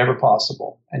whenever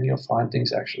possible, and you'll find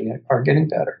things actually are getting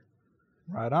better.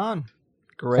 Right on.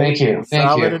 Great. Thank you.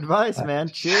 Solid advice, man.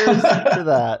 Cheers to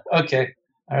that. Okay.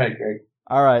 All right, Greg.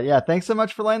 All right. Yeah. Thanks so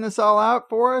much for laying this all out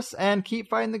for us, and keep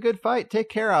fighting the good fight. Take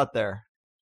care out there.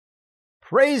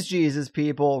 Praise Jesus,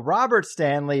 people. Robert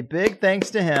Stanley, big thanks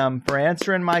to him for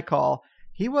answering my call.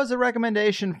 He was a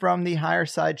recommendation from the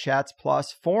Higherside Chats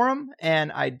Plus forum,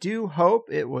 and I do hope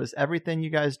it was everything you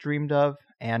guys dreamed of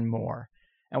and more.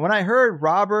 And when I heard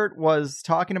Robert was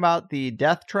talking about the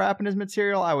death trap in his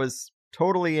material, I was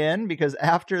totally in, because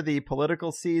after the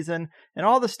political season and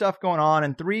all the stuff going on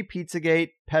and 3 Pizzagate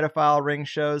pedophile ring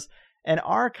shows, an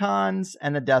Archons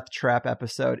and the death trap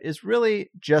episode is really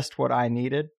just what I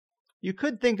needed. You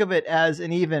could think of it as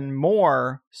an even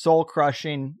more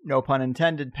soul-crushing, no pun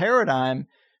intended, paradigm,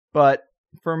 but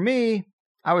for me,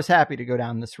 I was happy to go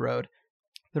down this road.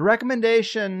 The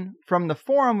recommendation from the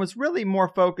forum was really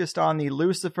more focused on the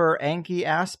Lucifer Enki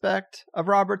aspect of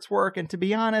Robert's work, and to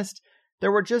be honest,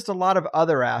 there were just a lot of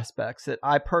other aspects that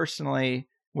I personally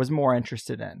was more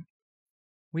interested in.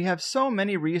 We have so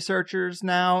many researchers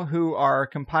now who are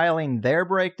compiling their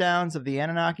breakdowns of the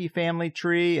Anunnaki family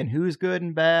tree and who's good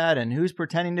and bad and who's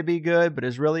pretending to be good but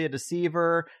is really a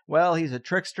deceiver. Well, he's a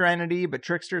trickster entity, but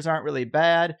tricksters aren't really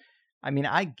bad. I mean,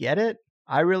 I get it.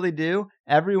 I really do.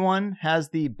 Everyone has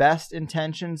the best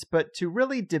intentions, but to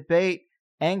really debate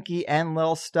Enki and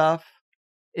Lil stuff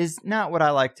is not what I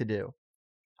like to do.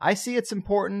 I see its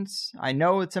importance. I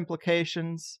know its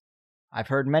implications. I've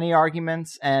heard many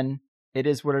arguments, and it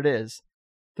is what it is.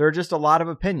 There are just a lot of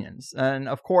opinions. And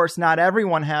of course, not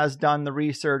everyone has done the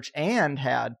research and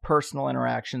had personal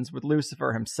interactions with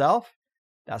Lucifer himself.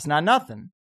 That's not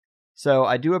nothing. So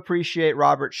I do appreciate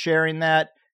Robert sharing that.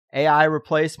 AI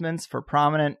replacements for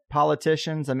prominent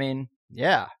politicians. I mean,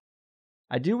 yeah.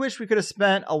 I do wish we could have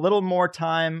spent a little more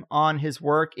time on his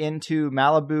work into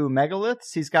Malibu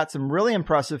megaliths. He's got some really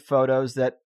impressive photos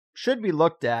that should be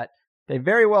looked at. They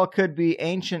very well could be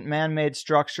ancient man-made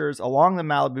structures along the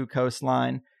Malibu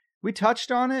coastline. We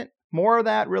touched on it, more of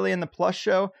that really in the Plus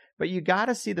show, but you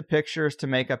gotta see the pictures to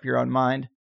make up your own mind.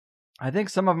 I think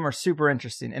some of them are super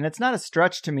interesting, and it's not a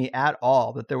stretch to me at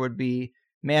all that there would be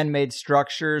man-made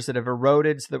structures that have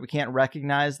eroded so that we can't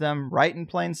recognize them right in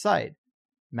plain sight.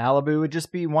 Malibu would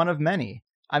just be one of many.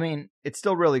 I mean, it's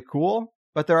still really cool,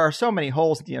 but there are so many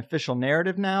holes in the official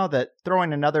narrative now that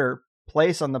throwing another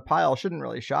place on the pile shouldn't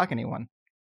really shock anyone.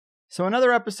 So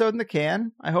another episode in the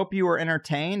can. I hope you were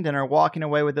entertained and are walking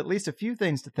away with at least a few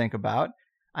things to think about.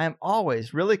 I am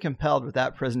always really compelled with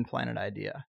that prison planet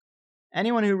idea.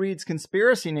 Anyone who reads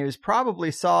conspiracy news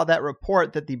probably saw that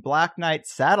report that the Black Knight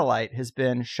satellite has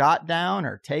been shot down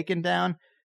or taken down.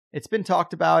 It's been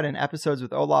talked about in episodes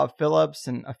with Olav Phillips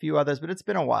and a few others, but it's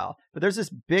been a while. But there's this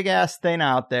big-ass thing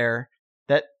out there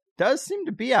that does seem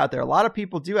to be out there. A lot of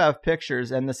people do have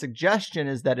pictures, and the suggestion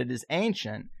is that it is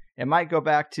ancient. It might go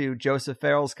back to Joseph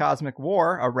Farrell's Cosmic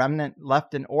War, a remnant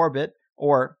left in orbit,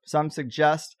 or some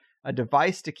suggest a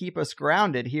device to keep us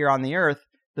grounded here on the Earth,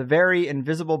 the very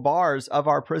invisible bars of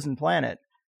our prison planet.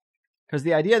 Because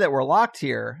the idea that we're locked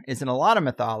here is in a lot of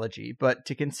mythology, but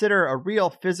to consider a real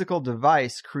physical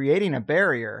device creating a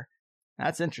barrier,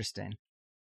 that's interesting.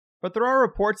 But there are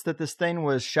reports that this thing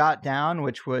was shot down,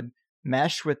 which would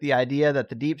mesh with the idea that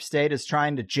the deep state is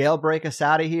trying to jailbreak us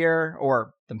out of here,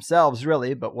 or themselves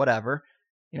really, but whatever.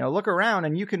 You know, look around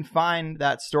and you can find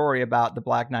that story about the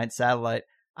Black Knight satellite.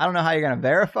 I don't know how you're going to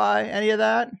verify any of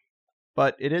that,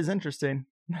 but it is interesting.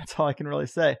 That's all I can really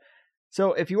say.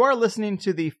 So if you are listening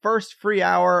to the first free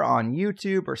hour on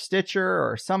YouTube or Stitcher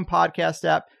or some podcast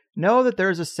app, know that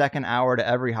there's a second hour to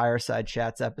every Higherside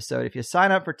Chats episode if you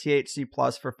sign up for THC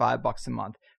Plus for $5 a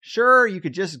month. Sure, you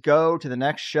could just go to the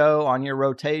next show on your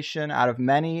rotation out of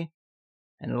many,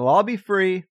 and it'll all be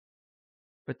free.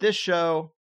 But this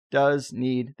show does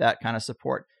need that kind of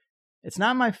support. It's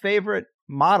not my favorite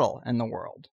model in the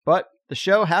world, but the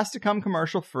show has to come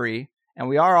commercial free, and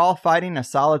we are all fighting a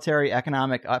solitary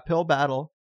economic uphill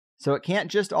battle, so it can't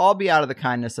just all be out of the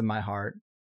kindness of my heart.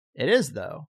 It is,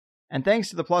 though. And thanks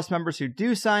to the Plus members who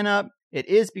do sign up, it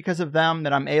is because of them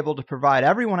that I'm able to provide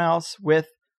everyone else with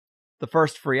the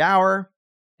first free hour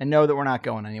and know that we're not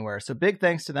going anywhere. So big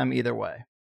thanks to them either way.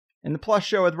 In the Plus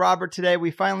show with Robert today,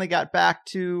 we finally got back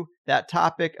to that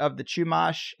topic of the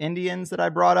Chumash Indians that I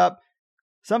brought up.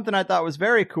 Something I thought was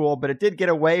very cool, but it did get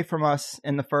away from us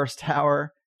in the first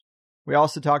hour. We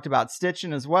also talked about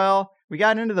Stitchin' as well. We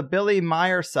got into the Billy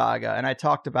Meyer saga, and I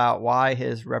talked about why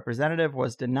his representative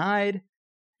was denied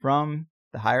from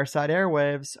the Higherside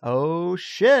airwaves. Oh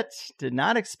shit, did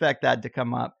not expect that to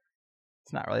come up.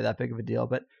 It's not really that big of a deal,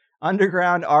 but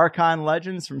underground Archon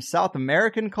legends from South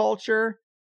American culture,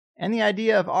 and the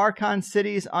idea of Archon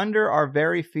cities under our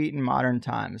very feet in modern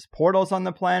times. Portals on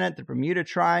the planet, the Bermuda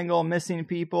Triangle, missing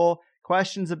people,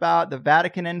 questions about the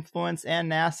Vatican influence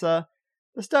and NASA,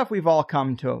 the stuff we've all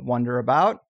come to wonder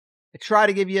about. I try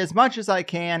to give you as much as I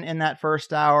can in that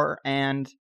first hour and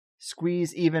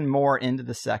squeeze even more into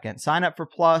the second. Sign up for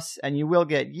Plus and you will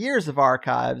get years of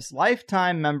archives,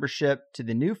 lifetime membership to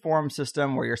the new forum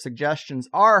system where your suggestions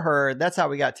are heard. That's how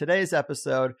we got today's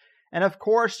episode. And of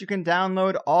course, you can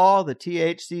download all the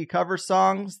THC cover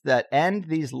songs that end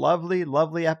these lovely,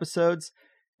 lovely episodes.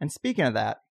 And speaking of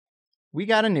that, we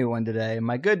got a new one today.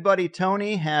 My good buddy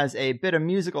Tony has a bit of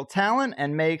musical talent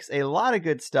and makes a lot of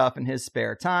good stuff in his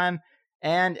spare time.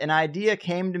 And an idea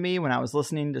came to me when I was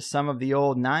listening to some of the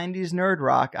old 90s nerd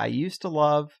rock I used to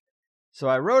love. So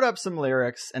I wrote up some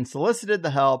lyrics and solicited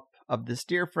the help of this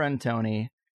dear friend Tony.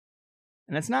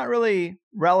 And it's not really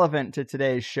relevant to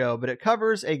today's show, but it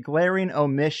covers a glaring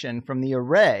omission from the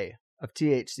array of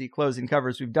THC closing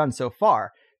covers we've done so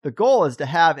far. The goal is to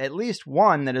have at least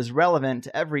one that is relevant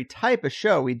to every type of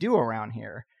show we do around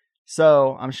here.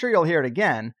 So I'm sure you'll hear it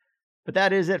again, but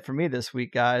that is it for me this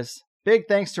week, guys. Big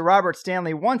thanks to Robert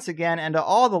Stanley once again, and to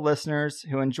all the listeners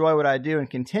who enjoy what I do and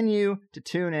continue to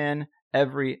tune in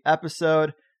every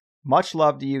episode. Much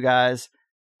love to you guys.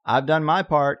 I've done my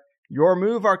part. Your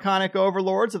move, Archonic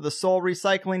overlords of the soul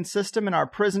recycling system in our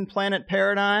prison planet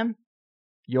paradigm.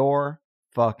 Your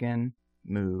fucking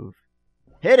move.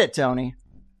 Hit it, Tony.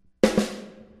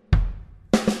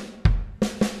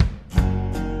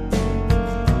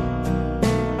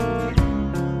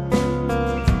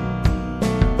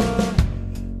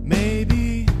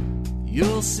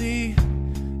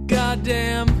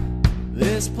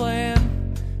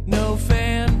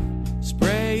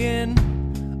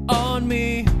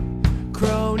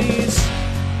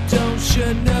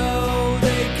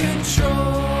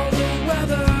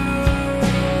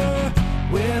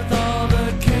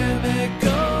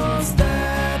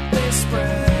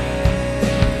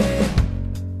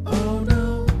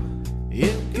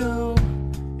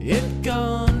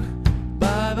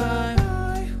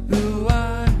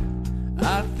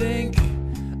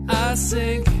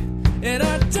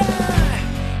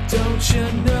 you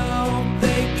know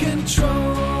they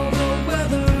control the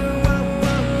weather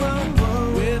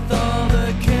with all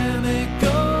the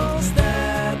chemicals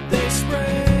that they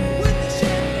spray?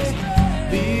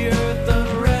 The earth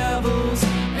unravels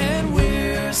and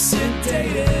we're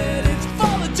sedated. It's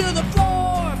falling to the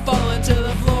floor, falling to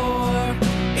the floor.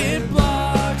 It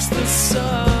blocks the sun.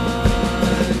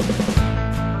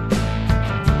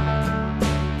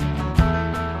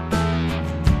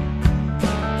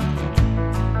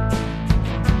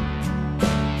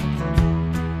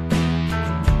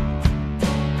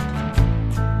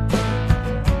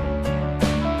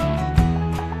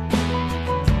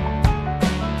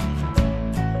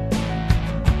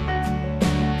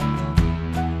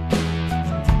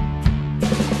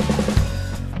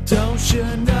 Don't you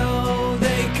know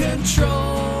they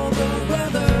control the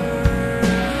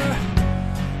weather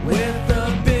with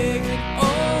a big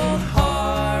old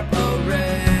harp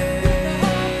array?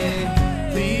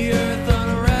 The earth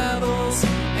unravels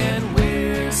and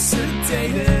we're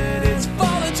sedated. It's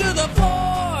falling to the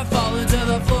floor, falling to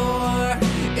the floor.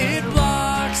 It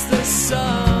blocks the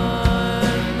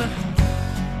sun.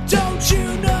 Don't you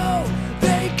know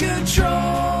they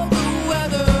control the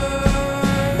weather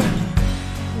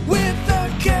with the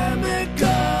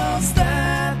chemicals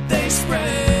that they spray?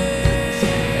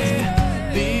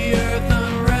 The earth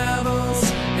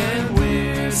unravels and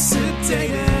we're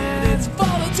sedated. It's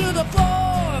falling to the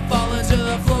floor, falling to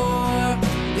the floor.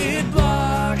 It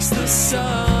blocks the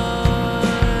sun.